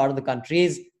northeastern part of the country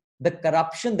is the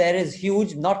corruption there is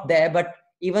huge. Not there, but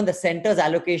even the center's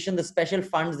allocation, the special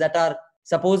funds that are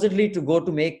supposedly to go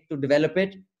to develop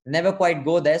it, never quite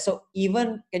go there. So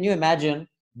even, can you imagine,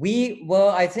 we were,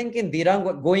 I think, in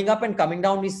Dirang, going up and coming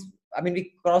down,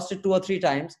 we crossed it 2 or 3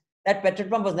 times. That petrol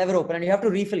pump was never open, and you have to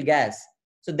refill gas.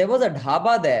 So there was a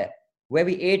dhaba there where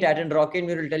we ate at, and Rocky and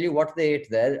me will tell you what they ate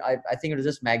there. I think it was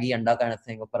just Maggi, anda kind of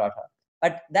thing, or paratha.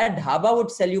 But that dhaba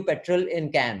would sell you petrol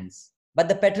in cans. But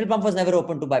the petrol pump was never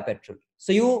open to buy petrol.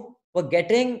 So you were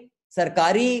getting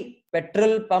Sarkari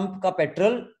petrol pump ka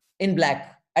petrol in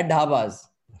black at dhabas.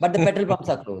 But the petrol pumps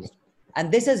are closed.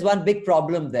 And this is one big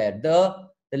problem there.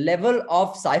 The level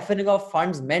of siphoning of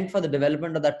funds meant for the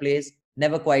development of that place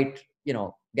never quite,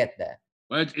 get there.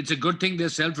 Well, it's a good thing they're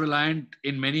self-reliant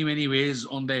in many, many ways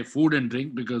on their food and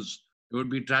drink, because it would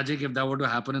be tragic if that were to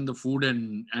happen in the food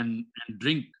and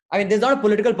drink. I mean, there's not a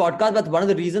political podcast, but one of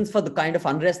the reasons for the kind of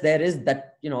unrest there is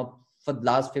that, for the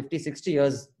last 50, 60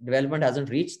 years, development hasn't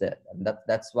reached there. And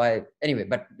that's why, anyway,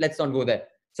 but let's not go there.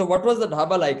 So what was the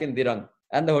dhaba like in Dirang?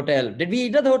 And the hotel. Did we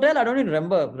eat at the hotel? I don't even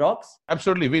remember. Rocks?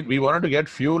 Absolutely. We wanted to get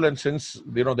fuel, and since,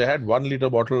 they had 1 liter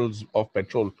bottles of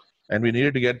petrol, and we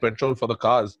needed to get petrol for the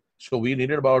cars. So we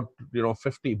needed about,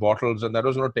 50 bottles, and that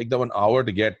was going to take them an hour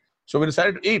to get. So we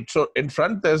decided to eat. So in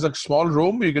front, there's a small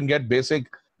room. You can get basic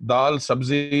dal,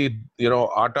 sabzi,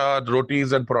 atta,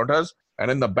 rotis and parathas. And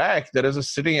in the back, there is a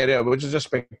sitting area, which is just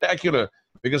spectacular,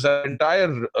 because the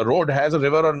entire road has a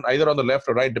river either on the left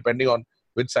or right, depending on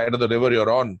which side of the river you're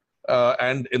on.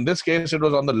 And in this case, it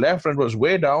was on the left and it was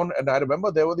way down. And I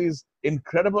remember there were these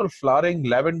incredible flowering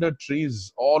lavender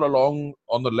trees all along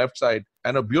on the left side,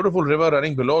 and a beautiful river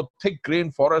running below, thick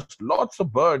green forest, lots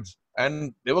of birds.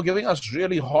 And they were giving us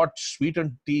really hot,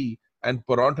 sweetened tea and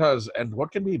parathas. And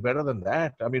what can be better than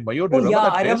that? I mean, Mayur,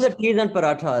 I remember the teas and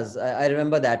parathas. I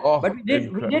remember that. But we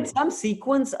did some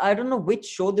sequence. I don't know which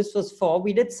show this was for.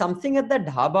 We did something at the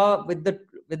dhaba with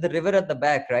the river at the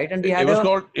back, right? And it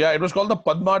was called the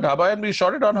Padma Dhaba, and we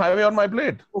shot it on Highway on My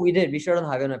Plate. Oh, we did. We shot on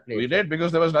Highway on My Plate. We did,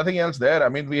 because there was nothing else there. I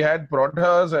mean, we had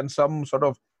parathas and some sort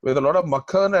of, with a lot of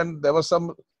makhan, and there was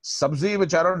some sabzi,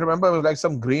 which I don't remember. It was like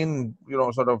some green,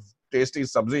 sort of tasty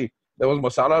sabzi. There was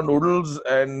masala noodles,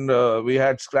 and we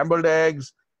had scrambled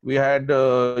eggs. We had,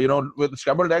 with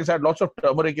scrambled eggs, had lots of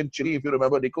turmeric and chili, if you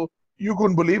remember, Niku. You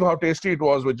couldn't believe how tasty it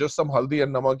was with just some haldi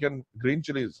and namak and green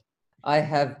chilies. I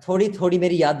have thodi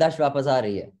meri yaaddash wapas aa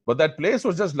rahi hai. But that place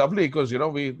was just lovely because,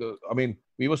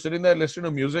 we were sitting there listening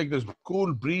to music, this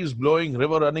cool breeze blowing,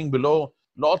 river running below,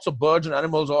 lots of birds and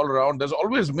animals all around. There's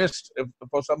always mist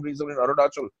for some reason in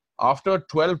Arunachal. After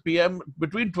 12 p.m.,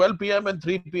 between 12 p.m. and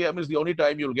 3 p.m. is the only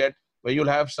time you'll get where you'll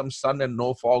have some sun and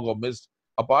no fog or mist.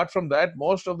 Apart from that,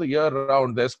 most of the year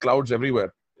round, there's clouds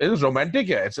everywhere. It is romantic,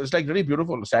 yeah. It's like really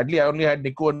beautiful. Sadly, I only had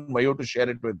Niku and Mayur to share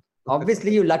it with.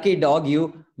 Obviously, you lucky dog,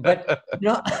 you. But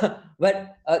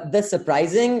the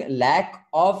surprising lack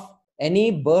of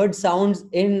any bird sounds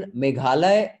in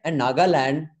Meghalaya and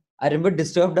Nagaland, I remember,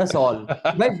 disturbed us all.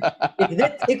 But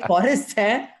इतने thick forests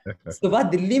हैं,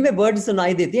 सुबह दिल्ली में birds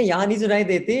सुनाई देती हैं, यहाँ नहीं सुनाई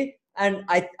देती. And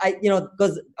I,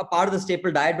 because a part of the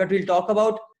staple diet. But we'll talk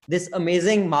about this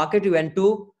amazing market we went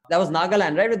to. That was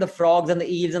Nagaland, right? With the frogs and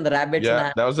the eels and the rabbits.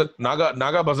 Yeah, that was a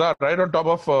Naga Bazaar, right on top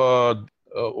of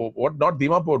what? Not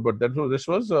Dimapur, but this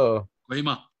was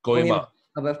Kohima. Kohima.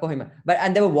 Kohima.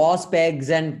 And there were wasp eggs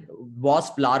and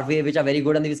wasp larvae, which are very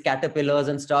good, and these caterpillars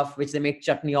and stuff, which they make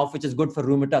chutney of, which is good for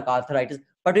rheumatoid arthritis.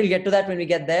 But we'll get to that when we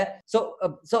get there. So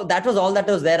that was all that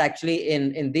was there actually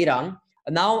in Dirang.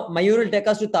 Now Mayur will take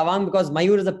us to Tawang because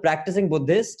Mayur is a practicing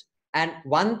Buddhist. And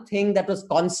one thing that was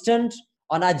constant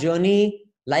on our journey,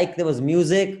 like there was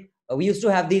music, we used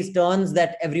to have these turns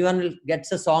that everyone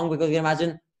gets a song, because you can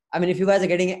imagine, I mean, if you guys are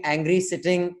getting angry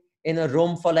sitting in a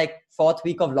room for like 4th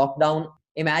week of lockdown,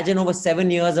 imagine over 7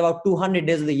 years, about 200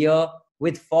 days of the year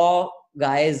with 4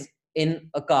 guys in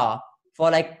a car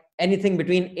for like anything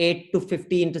between 8 to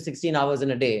 15 to 16 hours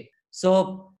in a day.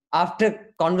 So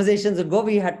after conversations would go,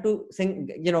 we had to sing,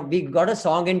 we got a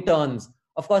song in turns.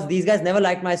 Of course, these guys never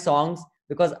liked my songs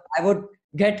because I would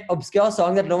get obscure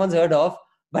songs that no one's heard of.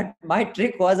 But my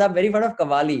trick was I'm very fond of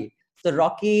Qawwali. So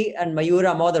Rocky and Mayur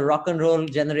are more the rock and roll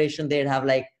generation. They'd have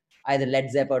like either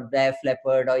Led Zeppelin or Def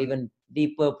Leppard or even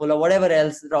Deep Purple or whatever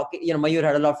else. Rocky, Mayur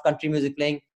had a lot of country music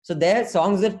playing. So their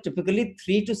songs are typically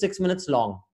 3 to 6 minutes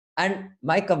long. And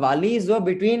my Qawwalis were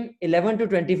between 11 to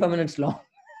 25 minutes long.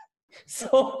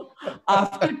 So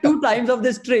after 2 times of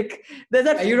this trick, they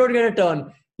said, you don't get a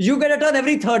turn. You get a turn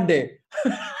every 3rd day.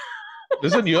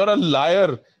 Listen, you're a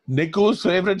liar. Niku's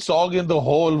favorite song in the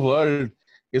whole world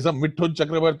is a Mithun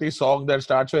Chakrabarti song that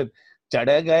starts with Chad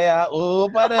gaya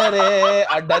upar re,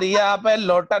 adariya pe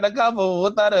lotan ka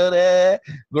bhutar re,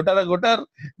 gutar,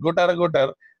 gutar,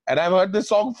 gutar. And I've heard this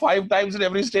song 5 times in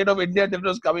every state of India till it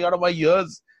was coming out of my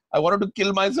ears. I wanted to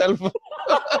kill myself.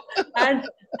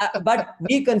 But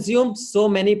we consumed so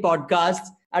many podcasts.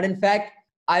 And in fact,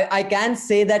 I can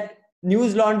say that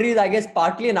News Laundry is, I guess,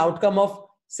 partly an outcome of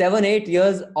 7-8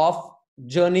 years of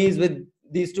journeys with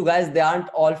these 2 guys. They aren't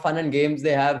all fun and games.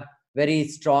 They have very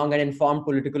strong and informed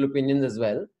political opinions as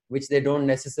well, which they don't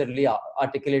necessarily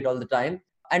articulate all the time.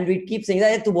 And we keep saying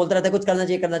that, tu bolta rehta hai, kuch karna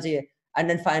chahiye. And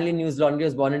then finally, News Laundry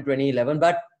was born in 2011.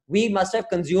 But we must have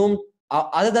consumed,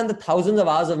 other than the thousands of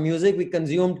hours of music, we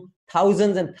consumed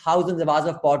thousands and thousands of hours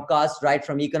of podcasts, right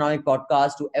from economic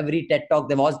podcasts to every TED Talk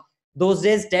there was. Those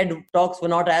days, TED Talks were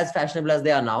not as fashionable as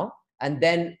they are now. And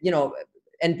then,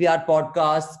 NPR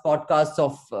podcasts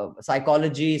of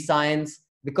psychology, science,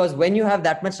 because when you have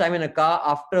that much time in a car,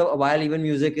 after a while, even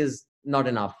music is not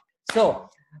enough. So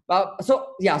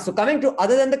coming to,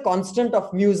 other than the constant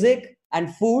of music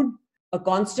and food, a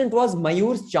constant was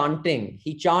Mayur's chanting.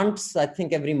 He chants, I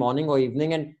think, every morning or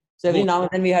evening. And so every now and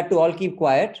then we had to all keep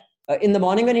quiet. In the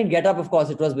morning when he'd get up, of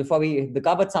course, it was before we hit the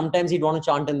car, but sometimes he'd want to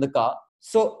chant in the car.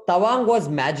 So Tawang was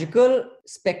magical,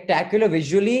 spectacular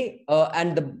visually,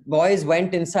 and the boys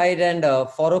went inside and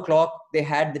 4 o'clock, they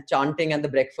had the chanting and the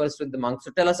breakfast with the monks.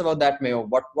 So tell us about that, Mayo.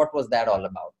 What was that all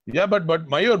about? Yeah, but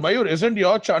Mayur, isn't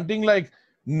your chanting like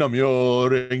Namyo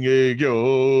Renge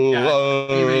Kyo?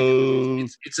 Yeah.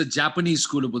 It's a Japanese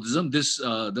school of Buddhism. This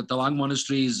the Tawang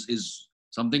monastery is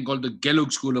something called the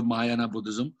Gelug school of Mahayana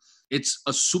Buddhism. It's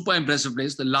a super impressive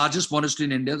place, the largest monastery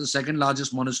in India, the 2nd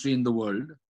largest monastery in the world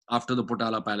after the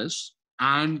Potala Palace,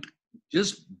 and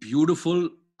just beautiful,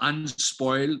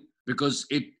 unspoiled, because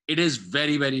it is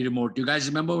very, very remote. You guys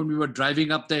remember when we were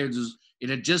driving up there, it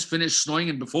had just finished snowing,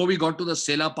 and before we got to the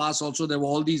Sela Pass also, there were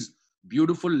all these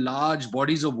beautiful large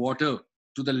bodies of water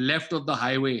to the left of the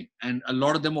highway, and a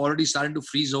lot of them were already starting to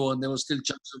freeze over, and there were still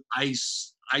chunks of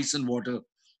ice and water.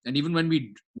 And even when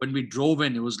we drove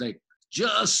in, it was like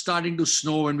just starting to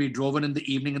snow when we drove in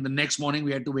the evening, and the next morning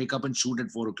we had to wake up and shoot at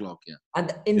 4 o'clock. Yeah.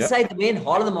 And inside the main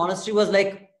hall of the monastery was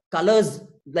like colors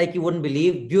like you wouldn't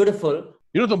believe, beautiful.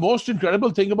 The most incredible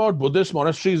thing about Buddhist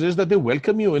monasteries is that they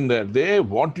welcome you in there. They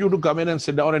want you to come in and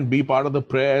sit down and be part of the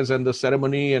prayers and the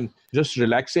ceremony and just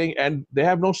relaxing, and they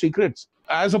have no secrets.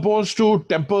 As opposed to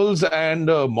temples and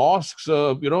mosques,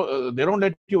 they don't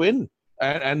let you in.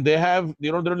 And they have, they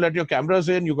don't let your cameras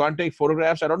in. You can't take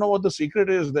photographs. I don't know what the secret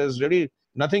is. There's really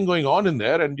nothing going on in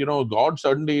there. And, God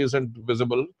certainly isn't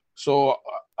visible. So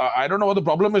I don't know what the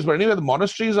problem is. But anyway, the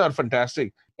monasteries are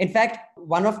fantastic. In fact,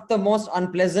 one of the most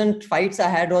unpleasant fights I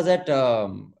had was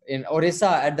in Orissa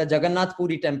at the Jagannath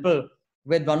Puri temple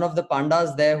with one of the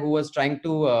pandas there who was trying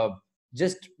to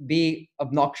just be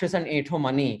obnoxious and ate her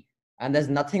money. And there's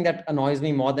nothing that annoys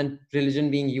me more than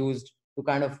religion being used to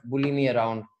kind of bully me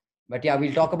around. But yeah,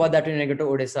 we'll talk about that when we get to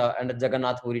Odisha and the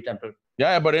Jagannath Puri temple.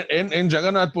 Yeah, but in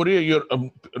Jagannath Puri, your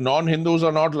non-Hindus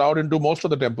are not allowed into most of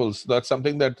the temples. That's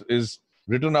something that is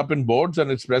written up in boards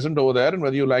and it's present over there. And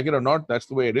whether you like it or not, that's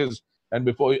the way it is. And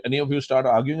before any of you start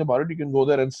arguing about it, you can go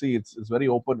there and see. It's very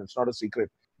open. It's not a secret.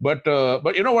 But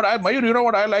you know what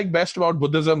I like best about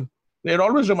Buddhism? It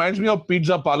always reminds me of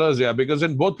pizza parlors, yeah. Because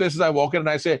in both places I walk in and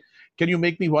I say, can you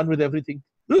make me one with everything?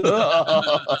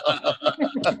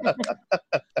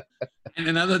 And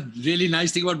another really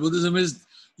nice thing about Buddhism is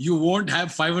you won't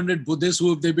have 500 Buddhists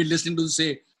who, if they've been listening to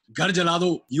say, Ghar jala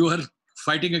do, you are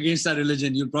fighting against our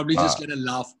religion. You'll probably just get a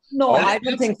laugh. No, I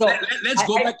don't think so. Let's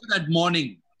go back to that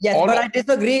morning. Yes, but I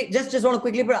disagree. Just want to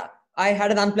quickly, but I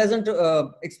had an unpleasant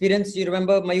experience. You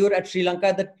remember, Mayur, at Sri Lanka,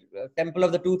 at the Temple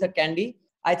of the Tooth at Kandy?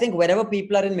 I think wherever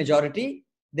people are in majority,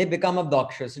 they become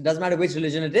obnoxious. It doesn't matter which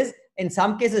religion it is. In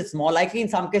some cases, it's more likely. In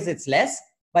some cases, it's less.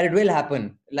 But it will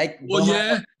happen. Like, oh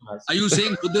yeah, are you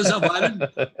saying Buddhists are violent?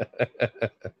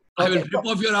 I will rip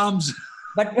off your arms.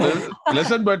 But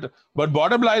listen, but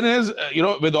bottom line is,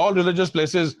 with all religious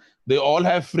places, they all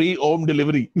have free home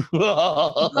delivery.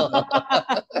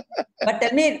 But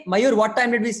tell me, Mayur, what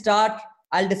time did we start?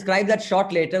 I'll describe that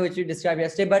shot later, which you described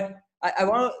yesterday. But I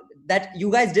want that you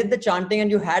guys did the chanting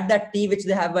and you had that tea which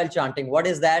they have while chanting. What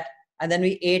is that? And then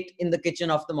we ate in the kitchen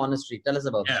of the monastery. Tell us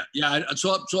about that. Yeah.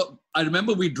 So I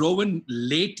remember we drove in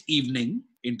late evening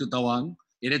into Tawang.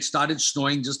 It had started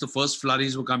snowing. Just the first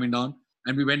flurries were coming down.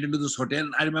 And we went into this hotel.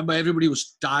 I remember everybody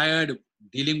was tired,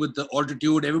 dealing with the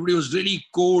altitude. Everybody was really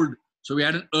cold. So we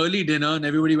had an early dinner and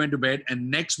everybody went to bed.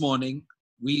 And next morning,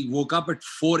 we woke up at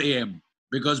 4 a.m.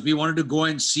 because we wanted to go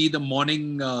and see the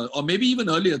morning, or maybe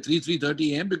even earlier,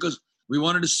 3:30 a.m. because we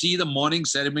wanted to see the morning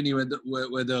ceremony where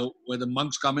the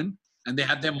monks come in. And they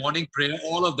had their morning prayer,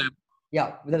 all of them.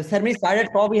 Yeah, the ceremony started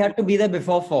at 4. We had to be there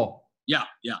before 4. Yeah.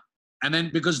 And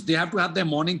then because they have to have their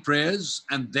morning prayers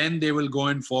and then they will go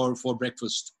in for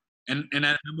breakfast. And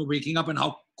I remember waking up and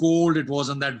how cold it was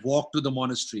on that walk to the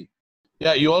monastery.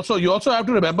 Yeah, you also have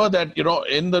to remember that,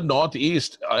 in the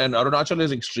northeast, and Arunachal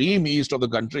is extreme east of the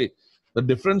country, the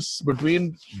difference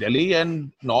between Delhi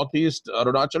and northeast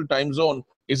Arunachal time zone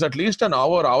is at least an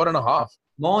hour and a half.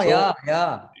 More, so,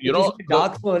 yeah.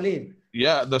 Dark so early.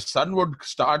 Yeah, the sun would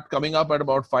start coming up at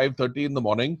about 5:30 in the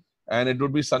morning and it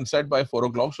would be sunset by 4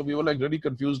 o'clock. So we were like really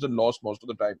confused and lost most of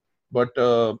the time. But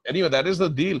anyway, that is the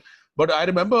deal. But I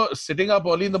remember sitting up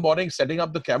early in the morning, setting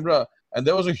up the camera, and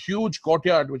there was a huge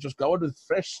courtyard which was covered with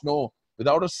fresh snow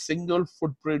without a single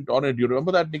footprint on it. You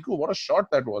remember that, Niku? What a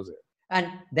shot that was. And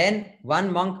then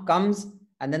one monk comes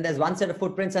and then there's one set of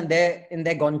footprints and they're in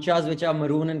their gonchas, which are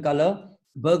maroon in color.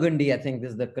 Burgundy, I think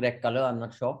this is the correct color. I'm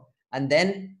not sure. And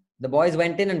then the boys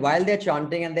went in and while they're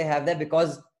chanting and they have that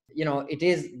because,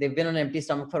 they've been on an empty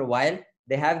stomach for a while.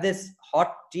 They have this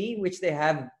hot tea, which they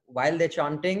have while they're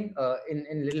chanting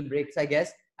in little breaks, I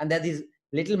guess. And there are these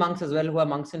little monks as well who are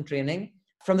monks in training.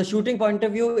 From the shooting point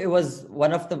of view, it was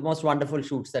one of the most wonderful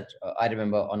shoots that I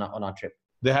remember on our trip.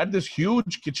 They had this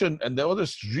huge kitchen and there was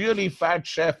this really fat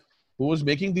chef who was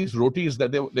making these rotis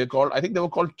that they called, I think they were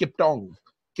called kiptong.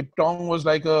 Kiptong was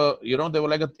like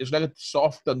it's like a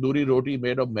soft tandoori roti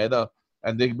made of maida.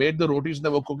 And they made the rotis and they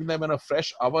were cooking them in a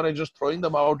fresh oven and just throwing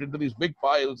them out into these big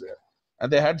piles there.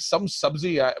 And they had some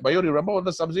sabzi. Mayur, you remember what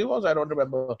the sabzi was? I don't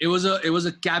remember. It was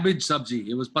a cabbage sabzi.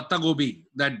 It was patta gobi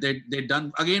that they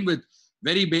done again with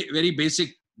very basic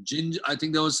ginger. I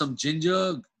think there was some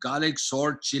ginger, garlic,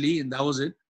 salt, chili, and that was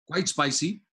it. Quite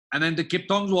spicy. And then the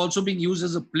kiptongs were also being used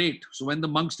as a plate. So when the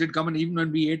monks did come and even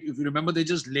when we ate, if you remember, they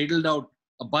just ladled out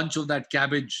a bunch of that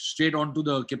cabbage straight onto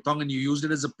the kiptong and you used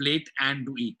it as a plate and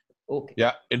to eat. Okay.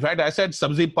 Yeah. In fact, I said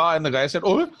sabzi pa and the guy said,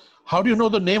 oh, how do you know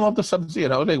the name of the sabzi?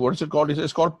 And I was like, what is it called? He said,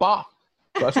 it's called pa.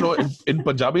 So I said, in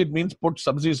Punjabi, it means put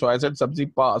sabzi. So I said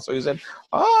sabzi pa. So he said,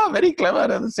 very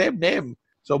clever and the same name.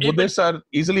 So Buddhists are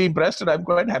easily impressed and I'm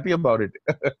quite happy about it.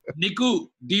 Niku,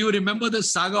 do you remember the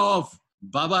saga of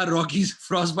Baba Rocky's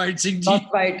Frostbite Singh Ji?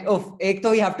 Frostbite. Ek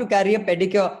to we have to carry a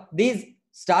pedicure. These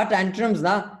star tantrums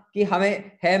na ki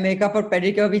hame hair makeup or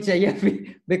pedicure bhi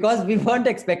chahiye because we weren't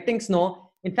expecting snow.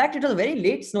 In fact, it was a very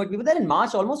late snow. We were there in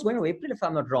March, almost going to April, if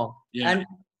I'm not wrong. Yeah.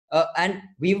 And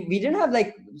we didn't have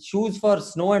like shoes for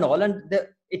snow and all, and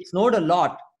it snowed a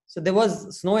lot. So there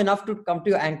was snow enough to come to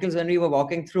your ankles when we were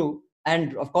walking through.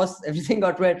 And of course, everything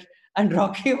got wet. And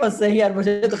Rocky was saying, "Yaar,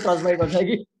 mujhe to frostbite ho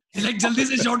jayegi." Like, jaldi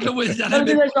se shot lo, mujhe jana hai.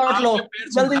 Jaldi se shot lo.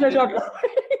 Jaldi se shot lo.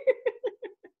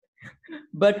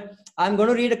 But I'm going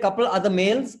to read a couple other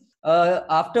mails.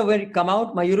 After we come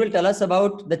out, Mayur will tell us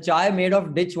about the chai made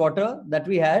of ditch water that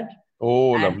we had.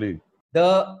 Oh, and lovely.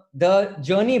 The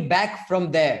journey back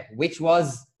from there, which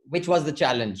was the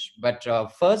challenge. But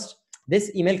first, this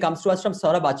email comes to us from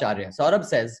Saurabh Acharya. Saurabh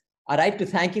says, I write to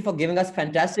thank you for giving us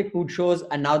fantastic food shows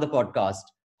and now the podcast.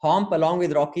 Homp, along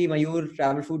with Rocky, Mayur,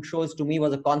 travel food shows to me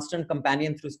was a constant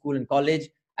companion through school and college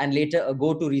and later a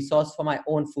go-to resource for my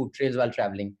own food trails while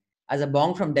traveling. As a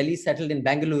bong from Delhi settled in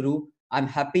Bengaluru, I'm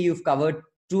happy you've covered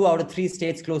 2 out of 3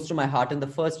 states close to my heart in the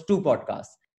first 2 podcasts.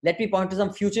 Let me point to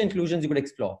some future inclusions you could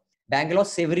explore. Bangalore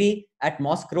Savory at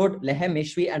Mosque Road, Lehem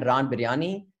Meshwi and Ran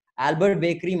Biryani. Albert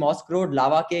Bakery, Mosque Road,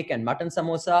 lava cake and mutton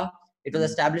samosa. It was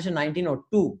established in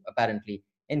 1902, apparently.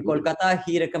 In Kolkata,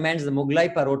 he recommends the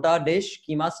Mughlai parota dish,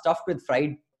 keema stuffed with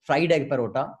fried egg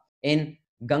parota. In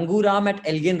Ganguram at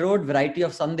Elgin Road, variety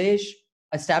of sandesh,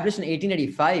 established in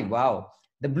 1885. Wow.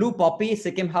 The Blue Poppy,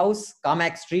 Sikkim House,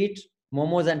 Kamak Street,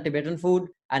 momos and Tibetan food.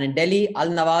 And in Delhi, Al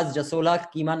Nawaz, Jasola,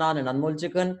 keema naan and Anmol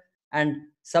chicken. And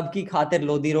Sabki Khatir,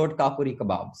 Lodi Road, Kapuri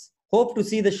kebabs. Hope to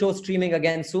see the show streaming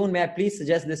again soon. May I please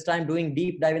suggest this time doing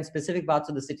deep dive in specific parts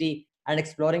of the city and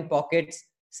exploring pockets,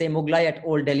 say Mughlai at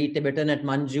Old Delhi, Tibetan at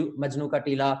Majnu Ka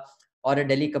Tila, or a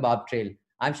Delhi kebab trail.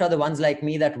 I'm sure the ones like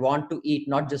me that want to eat,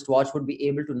 not just watch, would be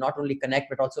able to not only connect,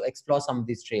 but also explore some of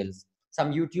these trails.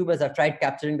 Some YouTubers have tried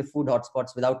capturing the food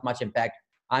hotspots without much impact.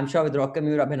 I'm sure with Rocky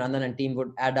Mayur, Abhinandan and team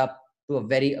would add up to a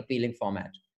very appealing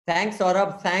format. Thanks,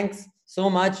 Saurabh. Thanks so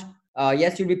much.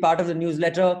 Yes, you'll be part of the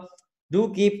newsletter.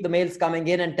 Do keep the mails coming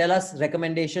in and tell us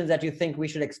recommendations that you think we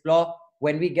should explore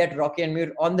when we get Rocky and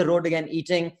Mayur on the road again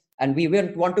eating. And we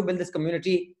will want to build this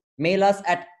community. Mail us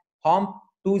at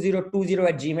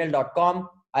homp2020@gmail.com.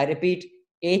 I repeat,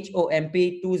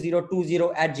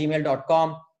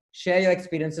 HOMP2020@gmail.com. Share your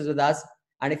experiences with us.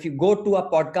 And if you go to our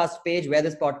podcast page where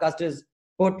this podcast is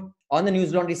put on the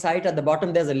News Laundry site, at the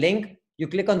bottom, there's a link. You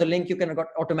click on the link, you can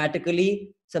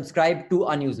automatically subscribe to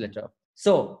our newsletter.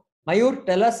 So, Mayur,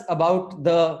 tell us about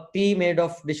the tea made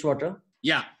of dishwater.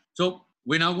 Yeah. So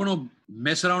we're now going to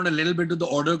mess around a little bit with the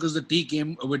order because the tea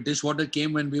came with dishwater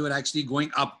came when we were actually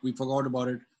going up. We forgot about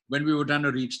it when we were trying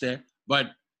to reach there.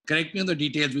 But correct me on the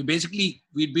details. We'd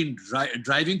been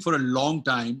driving for a long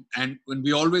time. And when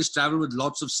we always travel with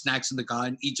lots of snacks in the car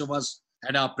and each of us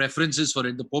had our preferences for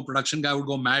it. The poor production guy would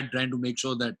go mad trying to make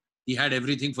sure that he had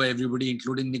everything for everybody,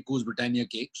 including Nikku's Britannia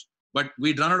cakes. But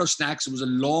we'd run out of snacks. It was a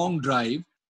long drive.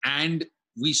 And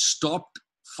we stopped.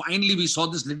 Finally, we saw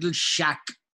this little shack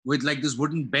with like this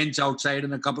wooden bench outside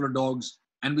and a couple of dogs.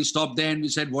 And we stopped there and we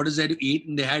said, what is there to eat?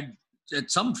 And they had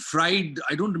some fried,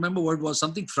 I don't remember what it was,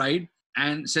 something fried,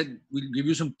 and said, we'll give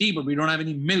you some tea, but we don't have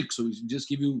any milk. So we should just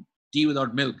give you tea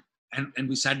without milk. And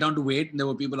we sat down to wait and there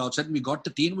were people outside and we got the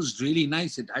tea and it was really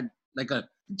nice. It had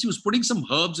she was putting some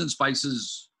herbs and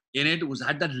spices in it. It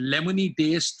had that lemony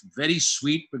taste, very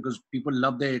sweet because people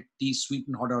love their tea sweet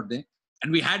and hot out there.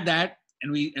 And we had that,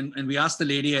 and we asked the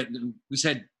lady, we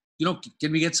said,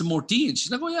 can we get some more tea? And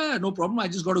she's like, oh yeah, no problem. I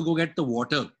just got to go get the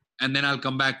water, and then I'll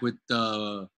come back with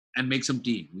and make some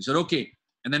tea. We said, okay.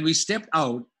 And then we stepped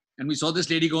out, and we saw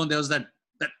this lady go, and there was that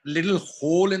little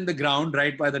hole in the ground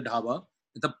right by the dhaba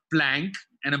with a plank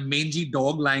and a mangy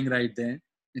dog lying right there.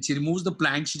 And she removes the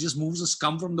plank. She just moves the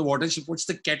scum from the water. She puts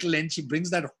the kettle in. She brings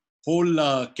that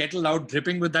whole kettle out,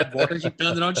 dripping with that water. She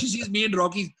turns around. She sees me and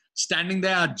Rocky standing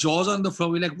there, our jaws on the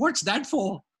floor. We're like, what's that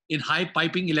for? In high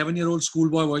piping 11-year-old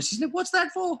schoolboy voice. She's like, what's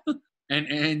that for?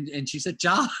 And she said,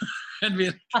 cha. And we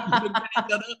looked at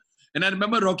each other. And I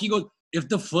remember Rocky goes, if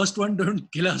the first one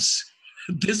don't kill us,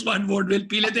 this one won't. We'll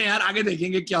pee lete yaar, aage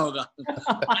dekhenge kya hoga. And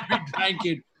we drank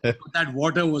it. But that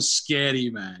water was scary,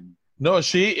 man. No,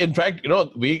 in fact,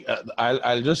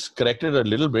 I'll just correct it a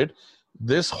little bit.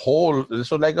 This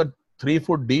was like a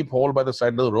 3-foot deep hole by the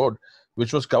side of the road,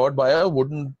 which was covered by a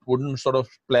wooden sort of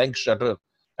plank shutter.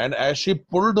 And as she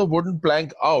pulled the wooden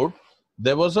plank out,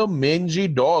 there was a mangy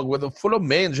dog full of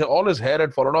mange. All his hair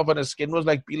had fallen off and his skin was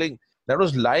like peeling. That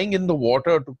was lying in the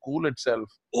water to cool itself.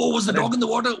 Oh, was the dog in the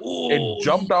water? Oh. It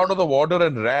jumped out of the water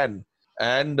and ran.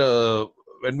 And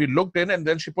when we looked in, and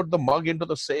then she put the mug into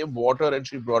the same water and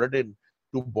she brought it in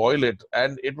to boil it.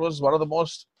 And it was one of the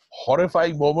most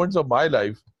horrifying moments of my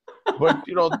life. But,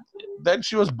 then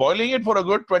she was boiling it for a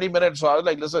good 20 minutes. So I was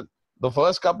like, listen, the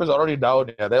first cup is already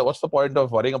down. What's the point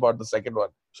of worrying about the second one?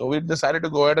 So we decided to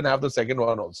go ahead and have the second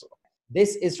one also.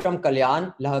 This is from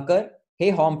Kalyan Lahakar. Hey,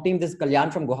 home team, this is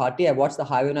Kalyan from Guwahati. I watched the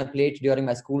Highway on a Plate during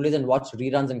my school days and watched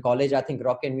reruns in college. I think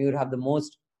Rocky and Mayur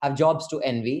have jobs to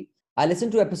envy. I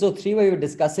listened to episode 3 where we were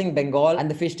discussing Bengal and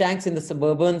the fish tanks in the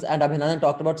suburbans, and Abhinandan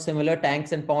talked about similar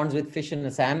tanks and ponds with fish in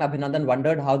Assam. Abhinandan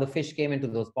wondered how the fish came into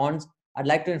those ponds. I'd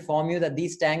like to inform you that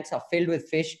these tanks are filled with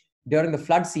fish during the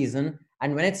flood season,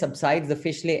 and when it subsides, the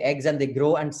fish lay eggs and they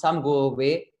grow, and some go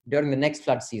away during the next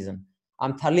flood season.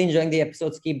 I'm thoroughly enjoying the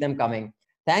episodes. Keep them coming.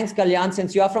 Thanks, Kalyan.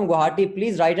 Since you are from Guwahati,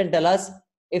 please write and tell us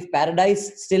if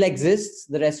Paradise still exists,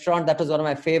 the restaurant that was one of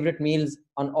my favorite meals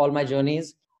on all my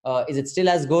journeys. Is it still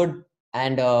as good?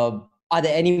 And are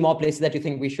there any more places that you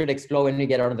think we should explore when we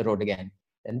get out on the road again?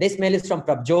 And this mail is from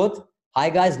Prabjot. Hi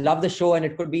guys, love the show, and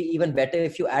it could be even better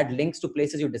if you add links to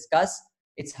places you discuss.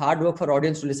 It's hard work for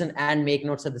audience to listen and make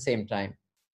notes at the same time.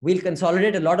 We'll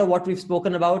consolidate a lot of what we've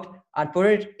spoken about and put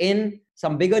it in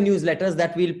some bigger newsletters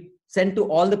that we'll send to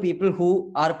all the people who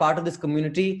are part of this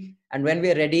community. And when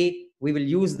we're ready, we will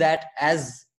use that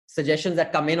as suggestions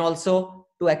that come in also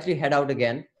to actually head out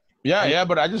again. Yeah,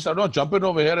 but I don't know, jump in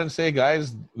over here and say,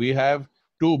 guys, we have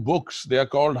 2 books. They are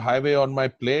called Highway on My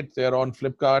Plate. They're on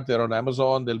Flipkart. They're on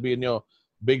Amazon. They'll be in your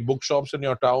big bookshops in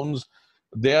your towns.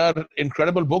 They are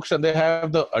incredible books, and they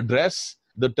have the address,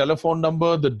 the telephone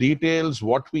number, the details,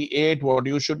 what we ate, what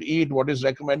you should eat, what is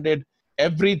recommended,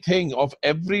 everything of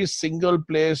every single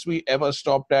place we ever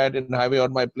stopped at in Highway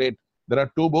on My Plate. There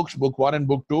are 2 books, book 1 and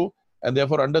book 2, and they're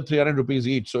for under 300 rupees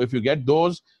each. So if you get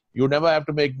those, you never have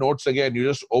to make notes again. You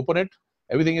just open it.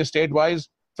 Everything is state-wise.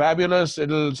 Fabulous.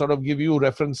 It'll sort of give you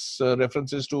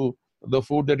references to the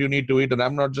food that you need to eat. And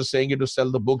I'm not just saying it to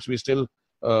sell the books. We still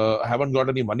haven't got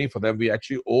any money for them. We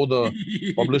actually owe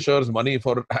the publishers money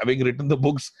for having written the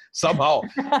books somehow.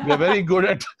 We're very good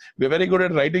at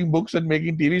writing books and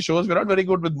making TV shows. We're not very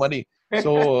good with money.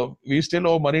 So we still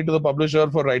owe money to the publisher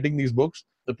for writing these books.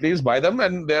 So please buy them,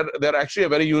 and they're actually a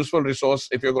very useful resource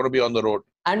if you're going to be on the road.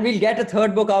 And we'll get a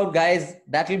 3rd book out, guys.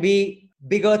 That will be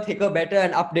bigger, thicker, better,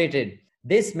 and updated.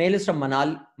 This mail is from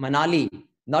Manali.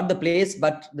 Not the place,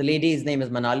 but the lady's name is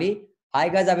Manali. Hi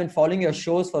guys, I've been following your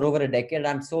shows for over a decade.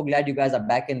 I'm so glad you guys are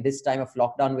back in this time of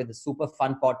lockdown with a super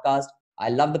fun podcast. I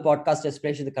love the podcast,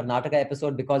 especially the Karnataka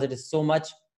episode, because it is so much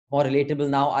more relatable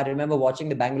now. I remember watching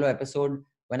the Bangalore episode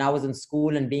when I was in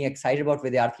school and being excited about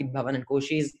Vidyarthi Bhavan and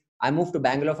Koshis. I moved to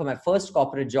Bangalore for my first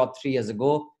corporate job 3 years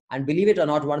ago. And believe it or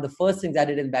not, one of the first things I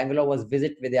did in Bangalore was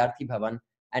visit Vidyarthi Bhavan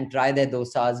and try their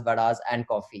dosas, vadas, and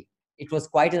coffee. It was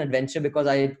quite an adventure because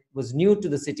I was new to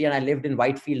the city and I lived in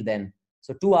Whitefield then.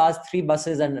 So 2 hours, 3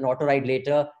 buses and an auto ride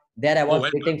later, there I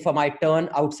was waiting for my turn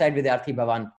outside Vidyarthi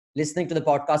Bhavan. Listening to the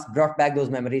podcast brought back those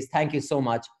memories. Thank you so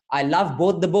much. I love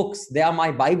both the books. They are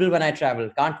my Bible when I travel.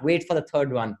 Can't wait for the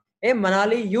 3rd one. Hey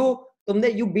Manali,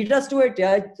 you beat us to it.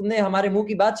 तुमने हमारे मुंह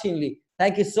की बात छीन ली.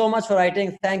 Thank you so much for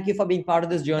writing. Thank you for being part of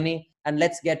this journey. And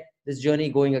let's get this journey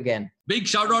going again. Big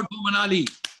shout out to Manali.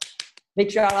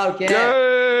 Big shout out. Yeah.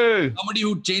 Yay! Somebody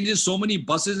who changes so many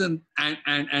buses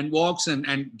and walks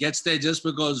and gets there just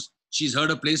because she's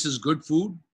heard a place is good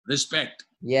food. Respect.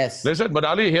 Yes. Listen,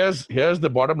 Manali, here's the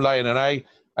bottom line. And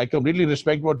I completely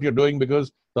respect what you're doing,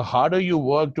 because the harder you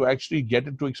work to actually get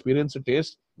it to experience a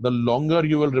taste, the longer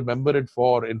you will remember it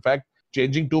for. In fact,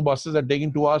 changing 2 buses and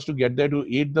taking 2 hours to get there to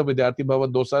eat the Vidyarthi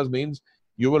Bhavan dosas means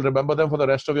you will remember them for the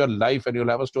rest of your life, and you'll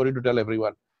have a story to tell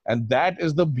everyone. And that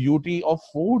is the beauty of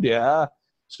food, yeah.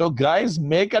 So guys,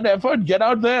 make an effort, get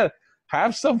out there,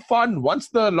 have some fun. Once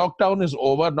the lockdown is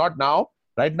over, not now.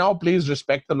 Right now, please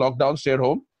respect the lockdown, stay at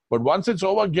home. But once it's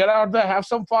over, get out there, have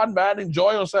some fun, man.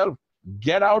 Enjoy yourself.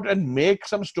 Get out and make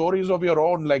some stories of your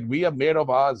own, like we have made of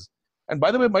ours. And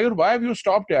by the way, Mayur, why have you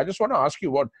stopped here? I just want to ask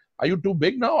you, what? Are you too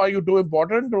big now? Are you too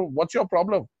important? Or what's your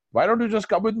problem? Why don't you just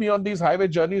come with me on these highway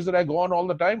journeys that I go on all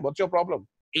the time? What's your problem?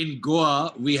 In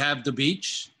Goa, we have the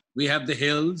beach, we have the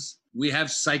hills, we have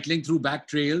cycling through back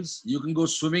trails. You can go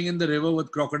swimming in the river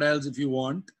with crocodiles if you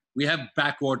want. We have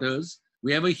backwaters.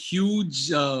 We have a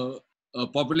huge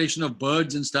population of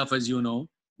birds and stuff, as you know.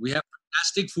 We have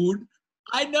fantastic food.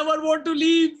 I never want to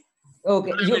leave.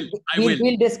 Okay, I will.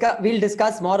 We'll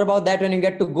discuss more about that when you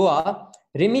get to Goa.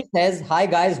 Rimi says, hi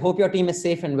guys, hope your team is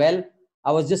safe and well.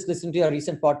 I was just listening to your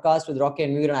recent podcast with Rocky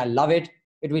and Muir and I love it.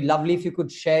 It would be lovely if you could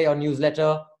share your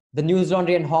newsletter. The News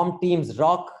Laundry and Home teams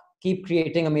rock. Keep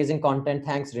creating amazing content.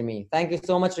 Thanks, Rimi. Thank you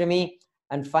so much, Rimi.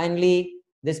 And finally,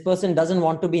 this person doesn't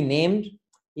want to be named.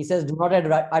 He says, do not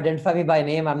identify me by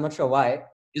name. I'm not sure why.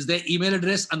 Is their email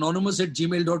address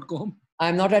anonymous@gmail.com?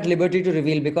 I'm not at liberty to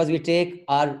reveal because we take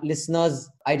our listeners'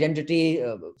 identity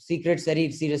secrets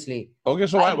very seriously. Okay,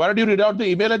 so why don't you read out the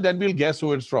email and then we'll guess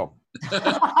who it's from.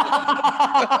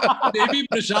 Maybe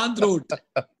Prashant wrote.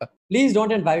 Please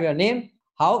don't invite your name.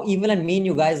 How evil and mean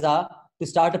you guys are to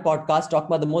start a podcast, talk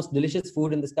about the most delicious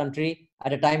food in this country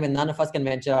at a time when none of us can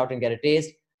venture out and get a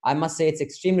taste. I must say it's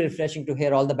extremely refreshing to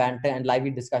hear all the banter and lively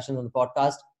discussions on the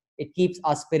podcast. It keeps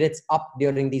our spirits up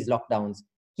during these lockdowns.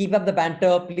 Keep up the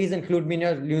banter. Please include me in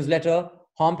your newsletter.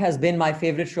 Homp has been my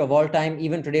favorite show of all time.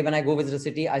 Even today, when I go visit a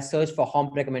city, I search for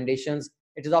Homp recommendations.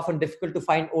 It is often difficult to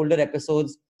find older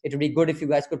episodes. It would be good if you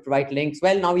guys could provide links.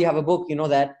 Well, now we have a book, you know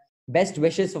that. Best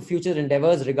wishes for future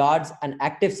endeavors. Regards, an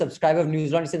active subscriber of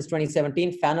News Laundry since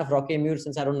 2017. Fan of Rocky Muir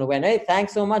since I don't know when. Hey,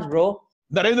 thanks so much, bro.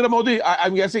 Narendra Modi.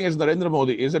 I'm guessing it's Narendra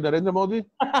Modi. Is it Narendra Modi?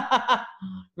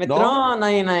 Mitro,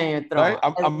 nahi, Mitro. Right?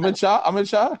 Amit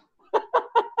Shah?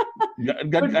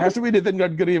 It has to be Nitin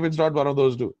Gadkari if it's not one of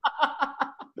those two.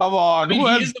 Come on. I mean,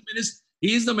 he is the minister.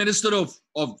 He's the minister of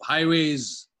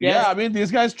highways. Yeah, I mean,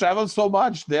 these guys travel so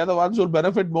much. They're the ones who'll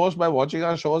benefit most by watching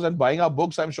our shows and buying our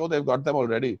books. I'm sure they've got them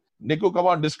already. Niku, come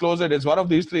on, disclose it. It's one of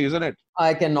these three, isn't it?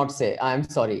 I cannot say. I'm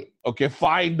sorry. Okay,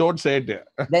 fine. Don't say it here.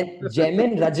 Then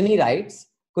Jaimin Rajni writes,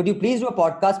 could you please do a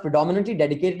podcast predominantly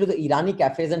dedicated to the Irani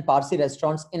cafes and Parsi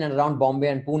restaurants in and around Bombay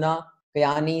and Pune?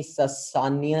 Kayani,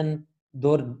 Sassanian,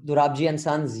 Durabji and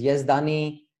Sons,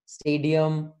 Yezdani,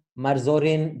 Stadium,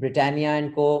 Marzorin,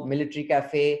 Britannia & Co., Military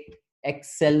Cafe,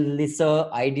 Excelsior,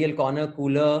 Ideal Corner,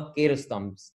 Cooler, K.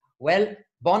 Rustam's. Well,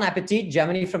 bon appetit,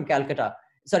 Jaimin from Calcutta.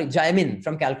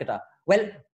 Well,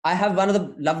 I have one of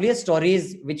the loveliest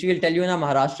stories, which we will tell you in our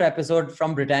Maharashtra episode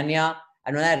from Britannia.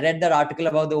 And when I read that article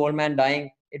about the old man dying,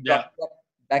 it brought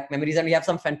back memories. And we have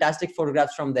some fantastic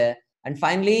photographs from there. And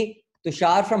finally,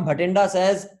 Tushar from Bhatinda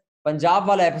says, Punjab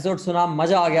wala episode suna,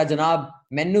 maja aa gaya janab.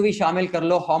 Menu bhi shamil kar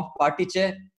lo, home party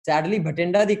che. Sadly,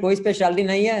 Bhatinda di koi specialty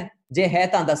nahi hai. Je hai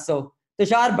taan dasso.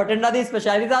 Tushar, Bhatinda di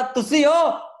specialty tha tusi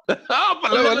ho.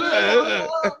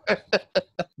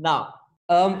 Now,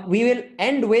 we will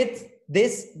end with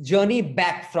this journey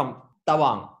back from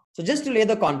Tawang. So just to lay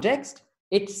the context,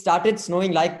 it started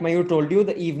snowing like Mayur told you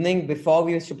the evening before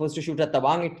we were supposed to shoot at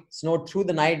Tawang. It snowed through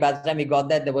the night. By the time we got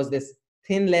there, there was this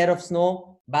thin layer of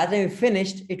snow. By the time we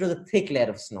finished, it was a thick layer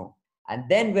of snow. And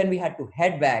then when we had to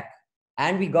head back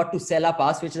and we got to Sela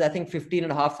Pass, which is I think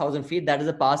 15,500 feet. That is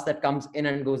a pass that comes in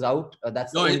and goes out.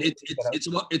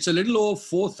 It's a little over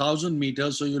 4,000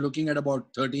 meters. So you're looking at about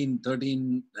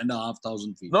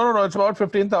 13,500 feet. No. It's about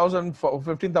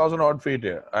 15,000 odd feet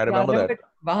here. I remember that.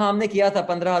 वहाँ हमने किया था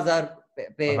 15,000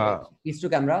 पे east to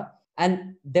camera,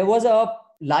 and there was a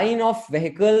line of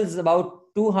vehicles, about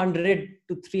 200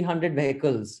 to 300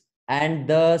 vehicles, and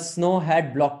the snow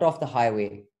had blocked off the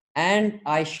highway. And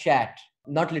I shat.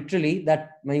 Not literally,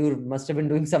 that Mayur must have been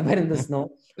doing somewhere in the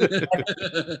snow.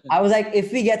 I was like,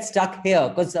 if we get stuck here,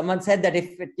 because someone said that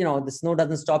if the snow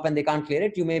doesn't stop and they can't clear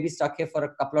it, you may be stuck here for a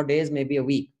couple of days, maybe a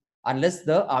week, unless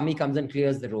the army comes and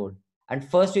clears the road. And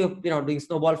first you're doing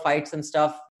snowball fights and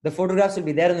stuff. The photographs will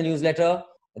be there in the newsletter.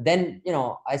 Then,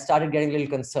 I started getting a little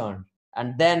concerned.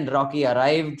 And then Rocky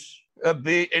arrived.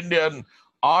 The Indian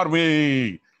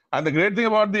Army. And the great thing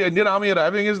about the Indian Army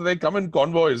arriving is they come in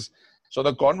convoys. So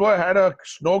the convoy had a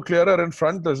snow clearer in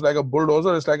front. It's like a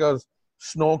bulldozer. It's like a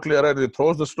snow clearer. It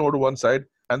throws the snow to one side.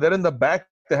 And then in the back,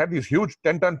 they had these huge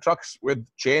 10-ton trucks with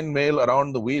chain mail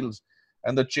around the wheels.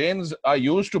 And the chains are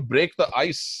used to break the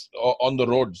ice on the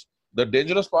roads. The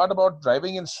dangerous part about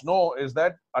driving in snow is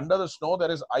that under the snow,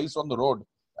 there is ice on the road.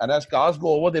 And as cars go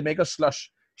over, they make a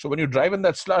slush. So when you drive in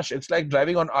that slush, it's like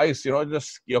driving on ice.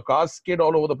 Just your cars skid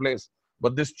all over the place.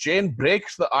 But this chain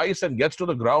breaks the ice and gets to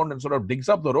the ground and sort of digs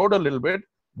up the road a little bit,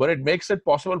 but it makes it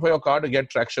possible for your car to get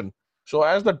traction. So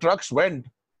as the trucks went,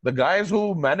 the guys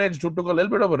who took a little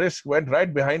bit of a risk, went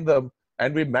right behind them,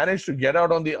 and we managed to get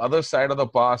out on the other side of the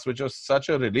pass, which was such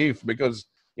a relief because,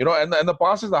 and the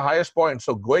pass is the highest point.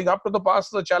 So going up to the pass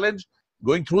is a challenge,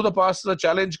 going through the pass is a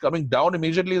challenge, coming down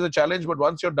immediately is a challenge, but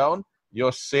once you're down,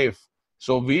 you're safe.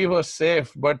 So we were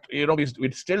safe, but,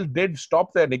 we still did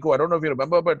stop there, Niku. I don't know if you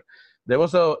remember, but there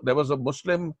was a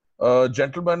Muslim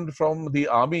gentleman from the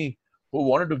army who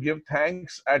wanted to give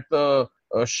thanks at the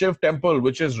Shiv temple,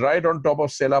 which is right on top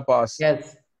of Sela Pass.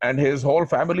 Yes. And his whole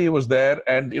family was there.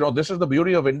 And, this is the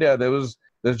beauty of India.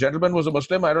 This gentleman was a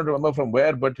Muslim. I don't remember from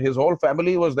where, but his whole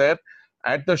family was there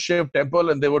at the Shiv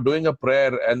temple and they were doing a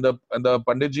prayer. And the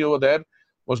Panditji over there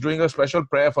was doing a special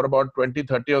prayer for about 20,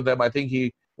 30 of them. I think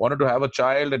he wanted to have a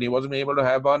child and he wasn't able to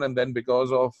have one. And then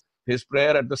because of his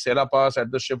prayer at the Sela Pass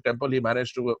at the Shiv temple, he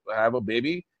managed to have a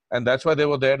baby. And that's why they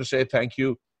were there to say thank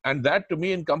you. And that to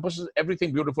me encompasses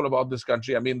everything beautiful about this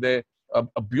country. I mean,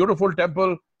 a beautiful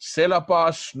temple, Sela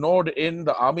Pass, snowed in,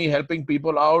 the army helping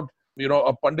people out,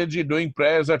 a Panditji doing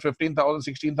prayers at 15,000,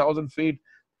 16,000 feet,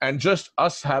 and just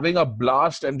us having a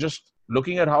blast and just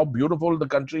looking at how beautiful the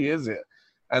country is here.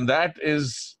 And that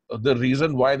is the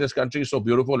reason why this country is so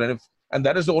beautiful. And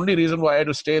that is the only reason why I had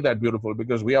to stay that beautiful,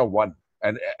 because we are one.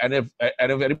 And if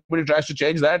anybody tries to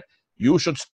change that, you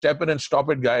should step in and stop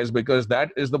it, guys, because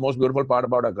that is the most beautiful part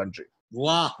about our country.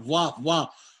 Wow.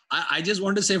 I just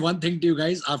want to say one thing to you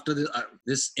guys after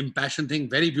this impassioned thing.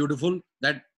 Very beautiful.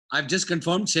 That I've just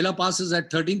confirmed Sela Pass is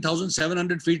at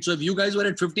 13,700 feet. So if you guys were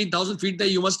at 15,000 feet there,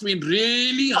 you must have been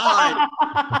really high.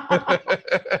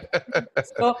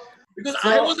 Because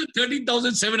I was at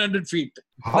 13,700 feet.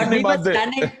 But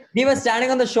we were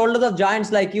standing on the shoulders of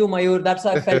giants like you, Mayur. That's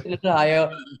why I felt a little higher.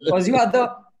 Because you are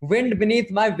the wind beneath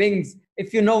my wings,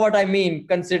 if you know what I mean,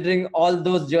 considering all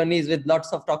those journeys with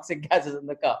lots of toxic gases in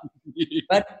the car.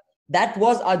 But that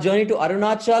was our journey to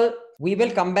Arunachal. we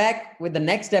will come back with the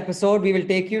next episode. We will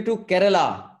take you to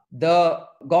Kerala, the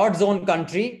God's own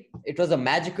country. It was a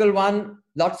magical one.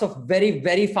 Lots of very,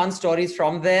 very fun stories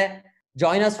from there.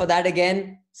 Join us for that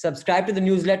again. Subscribe to the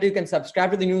newsletter. You can subscribe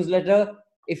to the newsletter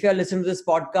if you're listening to this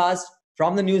podcast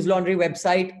from the News Laundry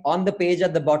website. On the page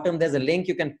at the bottom, there's a link.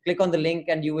 You can click on the link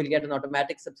and you will get an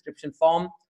automatic subscription form.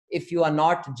 If you are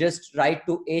not, just write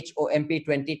to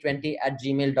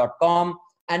homp2020@gmail.com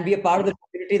and be a part of the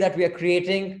community that we are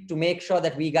creating to make sure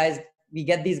that we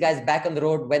get these guys back on the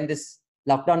road when this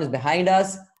lockdown is behind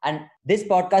us. And this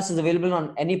podcast is available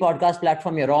on any podcast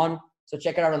platform you're on. So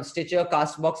check it out on Stitcher,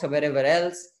 Castbox, or wherever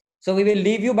else. So we will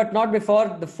leave you, but not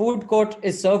before the food court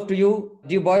is served to you.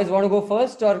 Do you boys want to go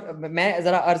first, or मैं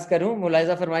ज़रा अर्ज करूँ?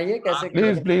 मुलाहिज़ा फरमाइए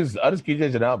कैसे? Please, अर्ज कीजिए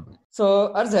जनाब.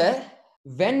 So अर्ज है,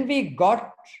 when we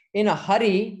got in a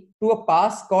hurry to a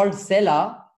pass called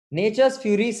Sela, nature's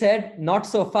fury said, "Not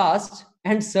so fast,"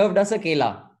 and served us a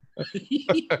kela.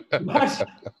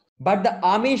 But the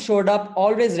army showed up,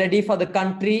 always ready for the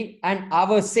country and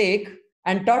our sake,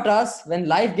 and taught us, when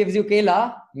life gives you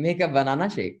kela, make a banana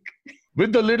shake.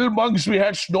 With the little monks, we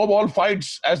had snowball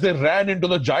fights as they ran into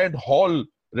the giant hall.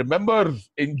 Remember,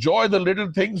 enjoy the little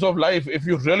things of life if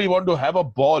you really want to have a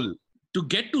ball. To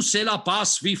get to Sela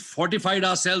Pass, we fortified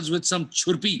ourselves with some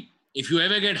churpi. If you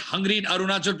ever get hungry in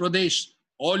Arunachal Pradesh,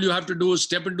 all you have to do is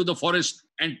step into the forest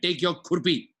and take your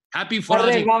kurpi. Happy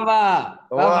foraging. Wow.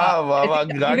 We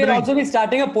will also be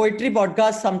starting a poetry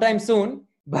podcast sometime soon.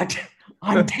 But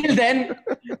until then,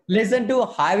 listen to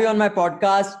Highway on my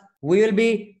podcast. We will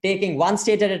be taking one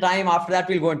state at a time. After that,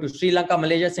 we'll go into Sri Lanka,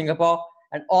 Malaysia, Singapore,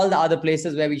 and all the other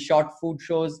places where we shot food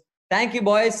shows. Thank you,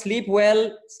 boys. Sleep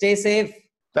well. Stay safe.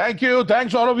 Thank you.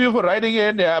 Thanks all of you for writing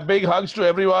in. Yeah, big hugs to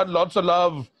everyone. Lots of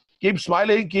love. Keep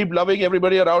smiling. Keep loving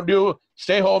everybody around you.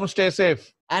 Stay home. Stay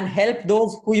safe. And help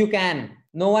those who you can.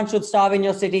 No one should starve in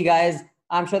your city, guys.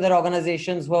 I'm sure there are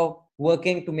organizations who are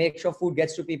working to make sure food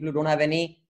gets to people who don't have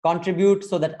any. Contribute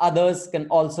so that others can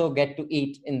also get to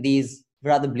eat in these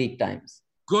rather bleak times.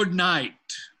 Good night.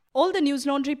 All the News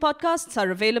Laundry podcasts are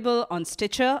available on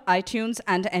Stitcher, iTunes,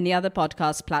 and any other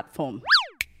podcast platform.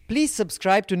 Please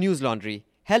subscribe to News Laundry.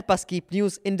 Help us keep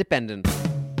news independent.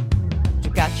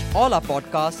 To catch all our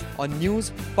podcasts on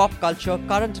news, pop culture,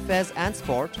 current affairs, and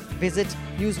sport, visit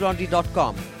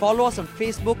newslaundry.com. Follow us on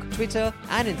Facebook, Twitter,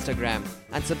 and Instagram,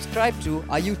 and subscribe to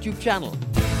our YouTube channel.